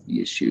importance of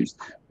the issues,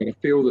 but I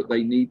feel that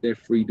they need their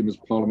freedom as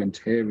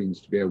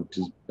parliamentarians to be able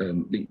to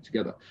link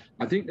together.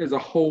 I think there's a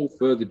whole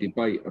further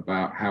debate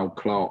about how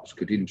clerks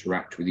could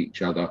interact with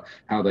each other,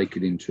 how they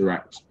could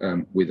interact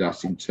with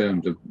us in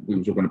terms of, we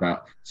were talking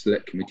about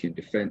Select Committee on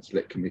Defence,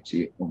 Select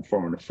Committee on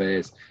Foreign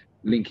Affairs,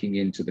 linking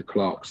into the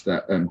clerks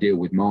that deal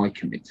with my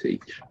committee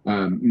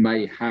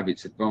may have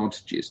its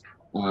advantages.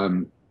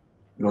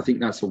 And I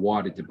think that's a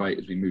wider debate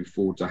as we move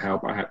forward to how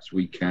perhaps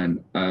we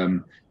can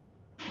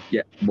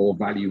get more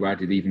value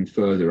added even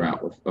further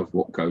out of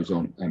what goes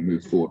on and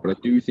move forward. But I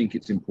do think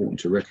it's important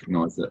to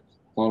recognise that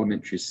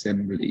parliamentary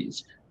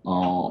assemblies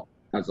are,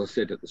 as I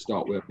said at the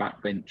start, we're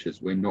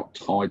backbenchers. We're not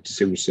tied to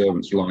civil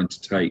servants' line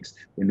to takes.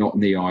 We're not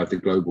in the eye of the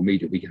global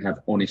media. We can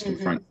have honest and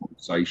frank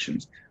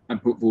conversations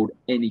and put forward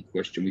any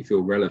question we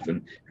feel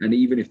relevant. And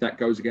even if that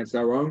goes against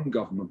our own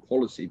government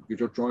policy, because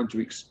you're trying to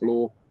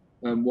explore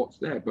what's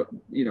there. But,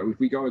 you know, if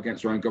we go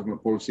against our own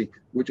government policy,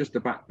 we're just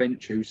a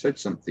backbencher who said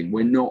something.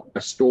 We're not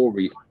a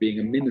story being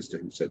a minister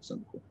who said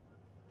something.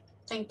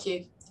 Thank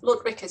you. Lord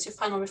Ricketts, your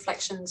final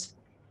reflections.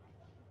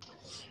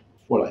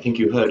 Well, I think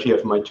you heard here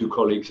from my two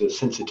colleagues a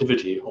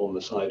sensitivity on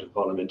the side of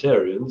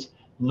parliamentarians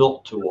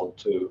not to want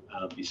to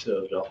be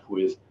served up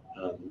with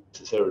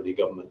necessarily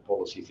government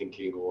policy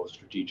thinking or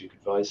strategic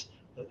advice,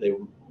 that they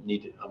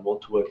need and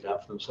want to work it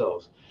out for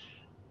themselves.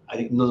 I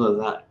think none of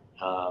that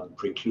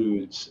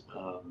precludes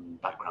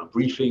background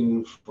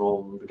briefing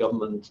from the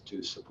government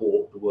to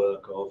support the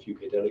work of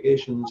UK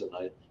delegations,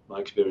 and my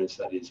experience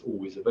that is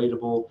always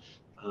available.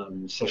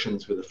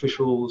 Sessions with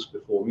officials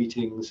before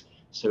meetings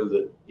so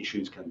that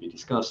issues can be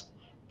discussed.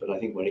 But I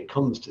think when it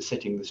comes to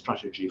setting the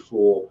strategy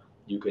for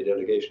UK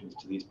delegations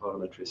to these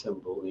parliamentary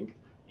assemblies,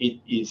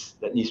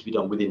 that needs to be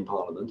done within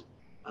Parliament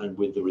and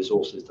with the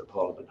resources that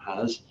Parliament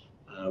has.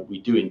 We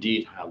do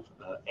indeed have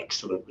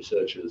excellent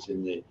researchers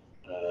in the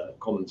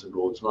Commons and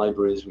Lords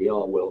libraries. We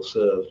are well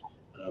served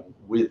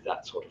with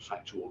that sort of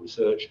factual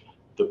research.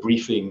 The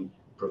briefing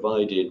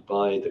provided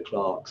by the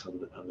clerks and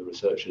the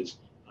researchers,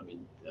 I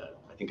mean,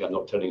 I think I'm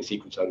not telling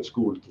secrets out of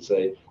school to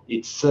say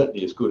it's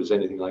certainly as good as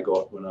anything I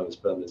got when I was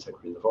Permanent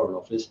Secretary in the Foreign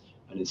Office,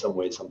 and in some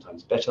ways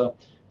sometimes better.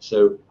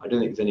 So I don't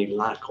think there's any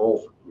lack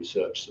of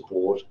research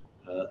support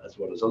as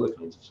well as other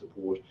kinds of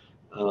support.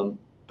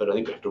 But I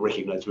think we have to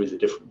recognise there is a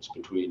difference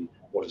between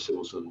what a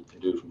civil servant can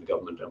do from the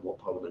government and what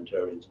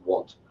parliamentarians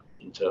want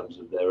in terms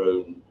of their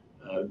own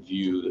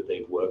view that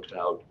they've worked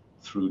out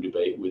through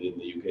debate within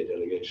the UK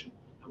delegation.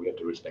 And we have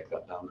to respect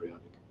that boundary, I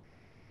think.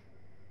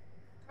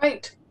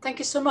 Great, thank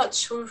you so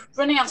much. We're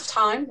running out of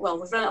time.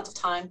 Well, we've run out of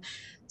time.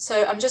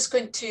 So I'm just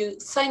going to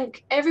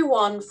thank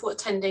everyone for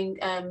attending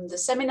the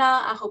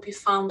seminar. I hope you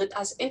found it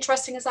as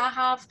interesting as I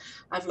have.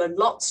 I've learned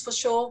lots for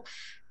sure.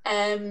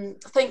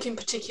 Thank you in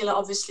particular,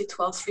 obviously,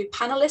 to our three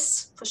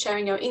panelists for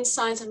sharing your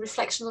insights and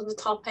reflections on the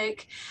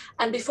topic.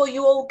 And before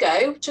you all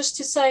go, just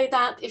to say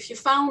that if you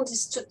found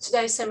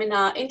today's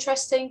seminar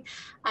interesting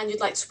and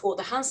you'd like to support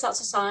the Hansard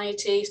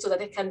Society so that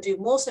they can do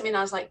more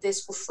seminars like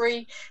this for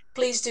free,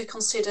 please do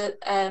consider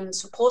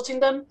supporting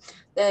them.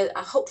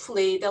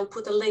 Hopefully they'll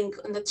put a link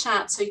in the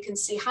chat so you can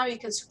see how you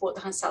can support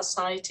the Hansard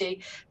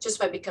Society just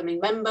by becoming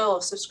a member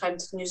or subscribing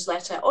to the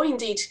newsletter, or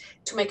indeed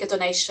to make a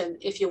donation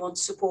if you want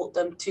to support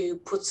them to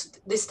put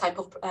this type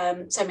of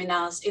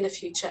seminars in the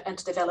future and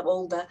to develop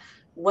all the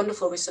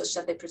wonderful research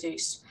that they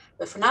produce.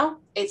 But for now,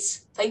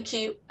 it's thank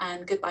you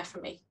and goodbye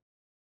from me.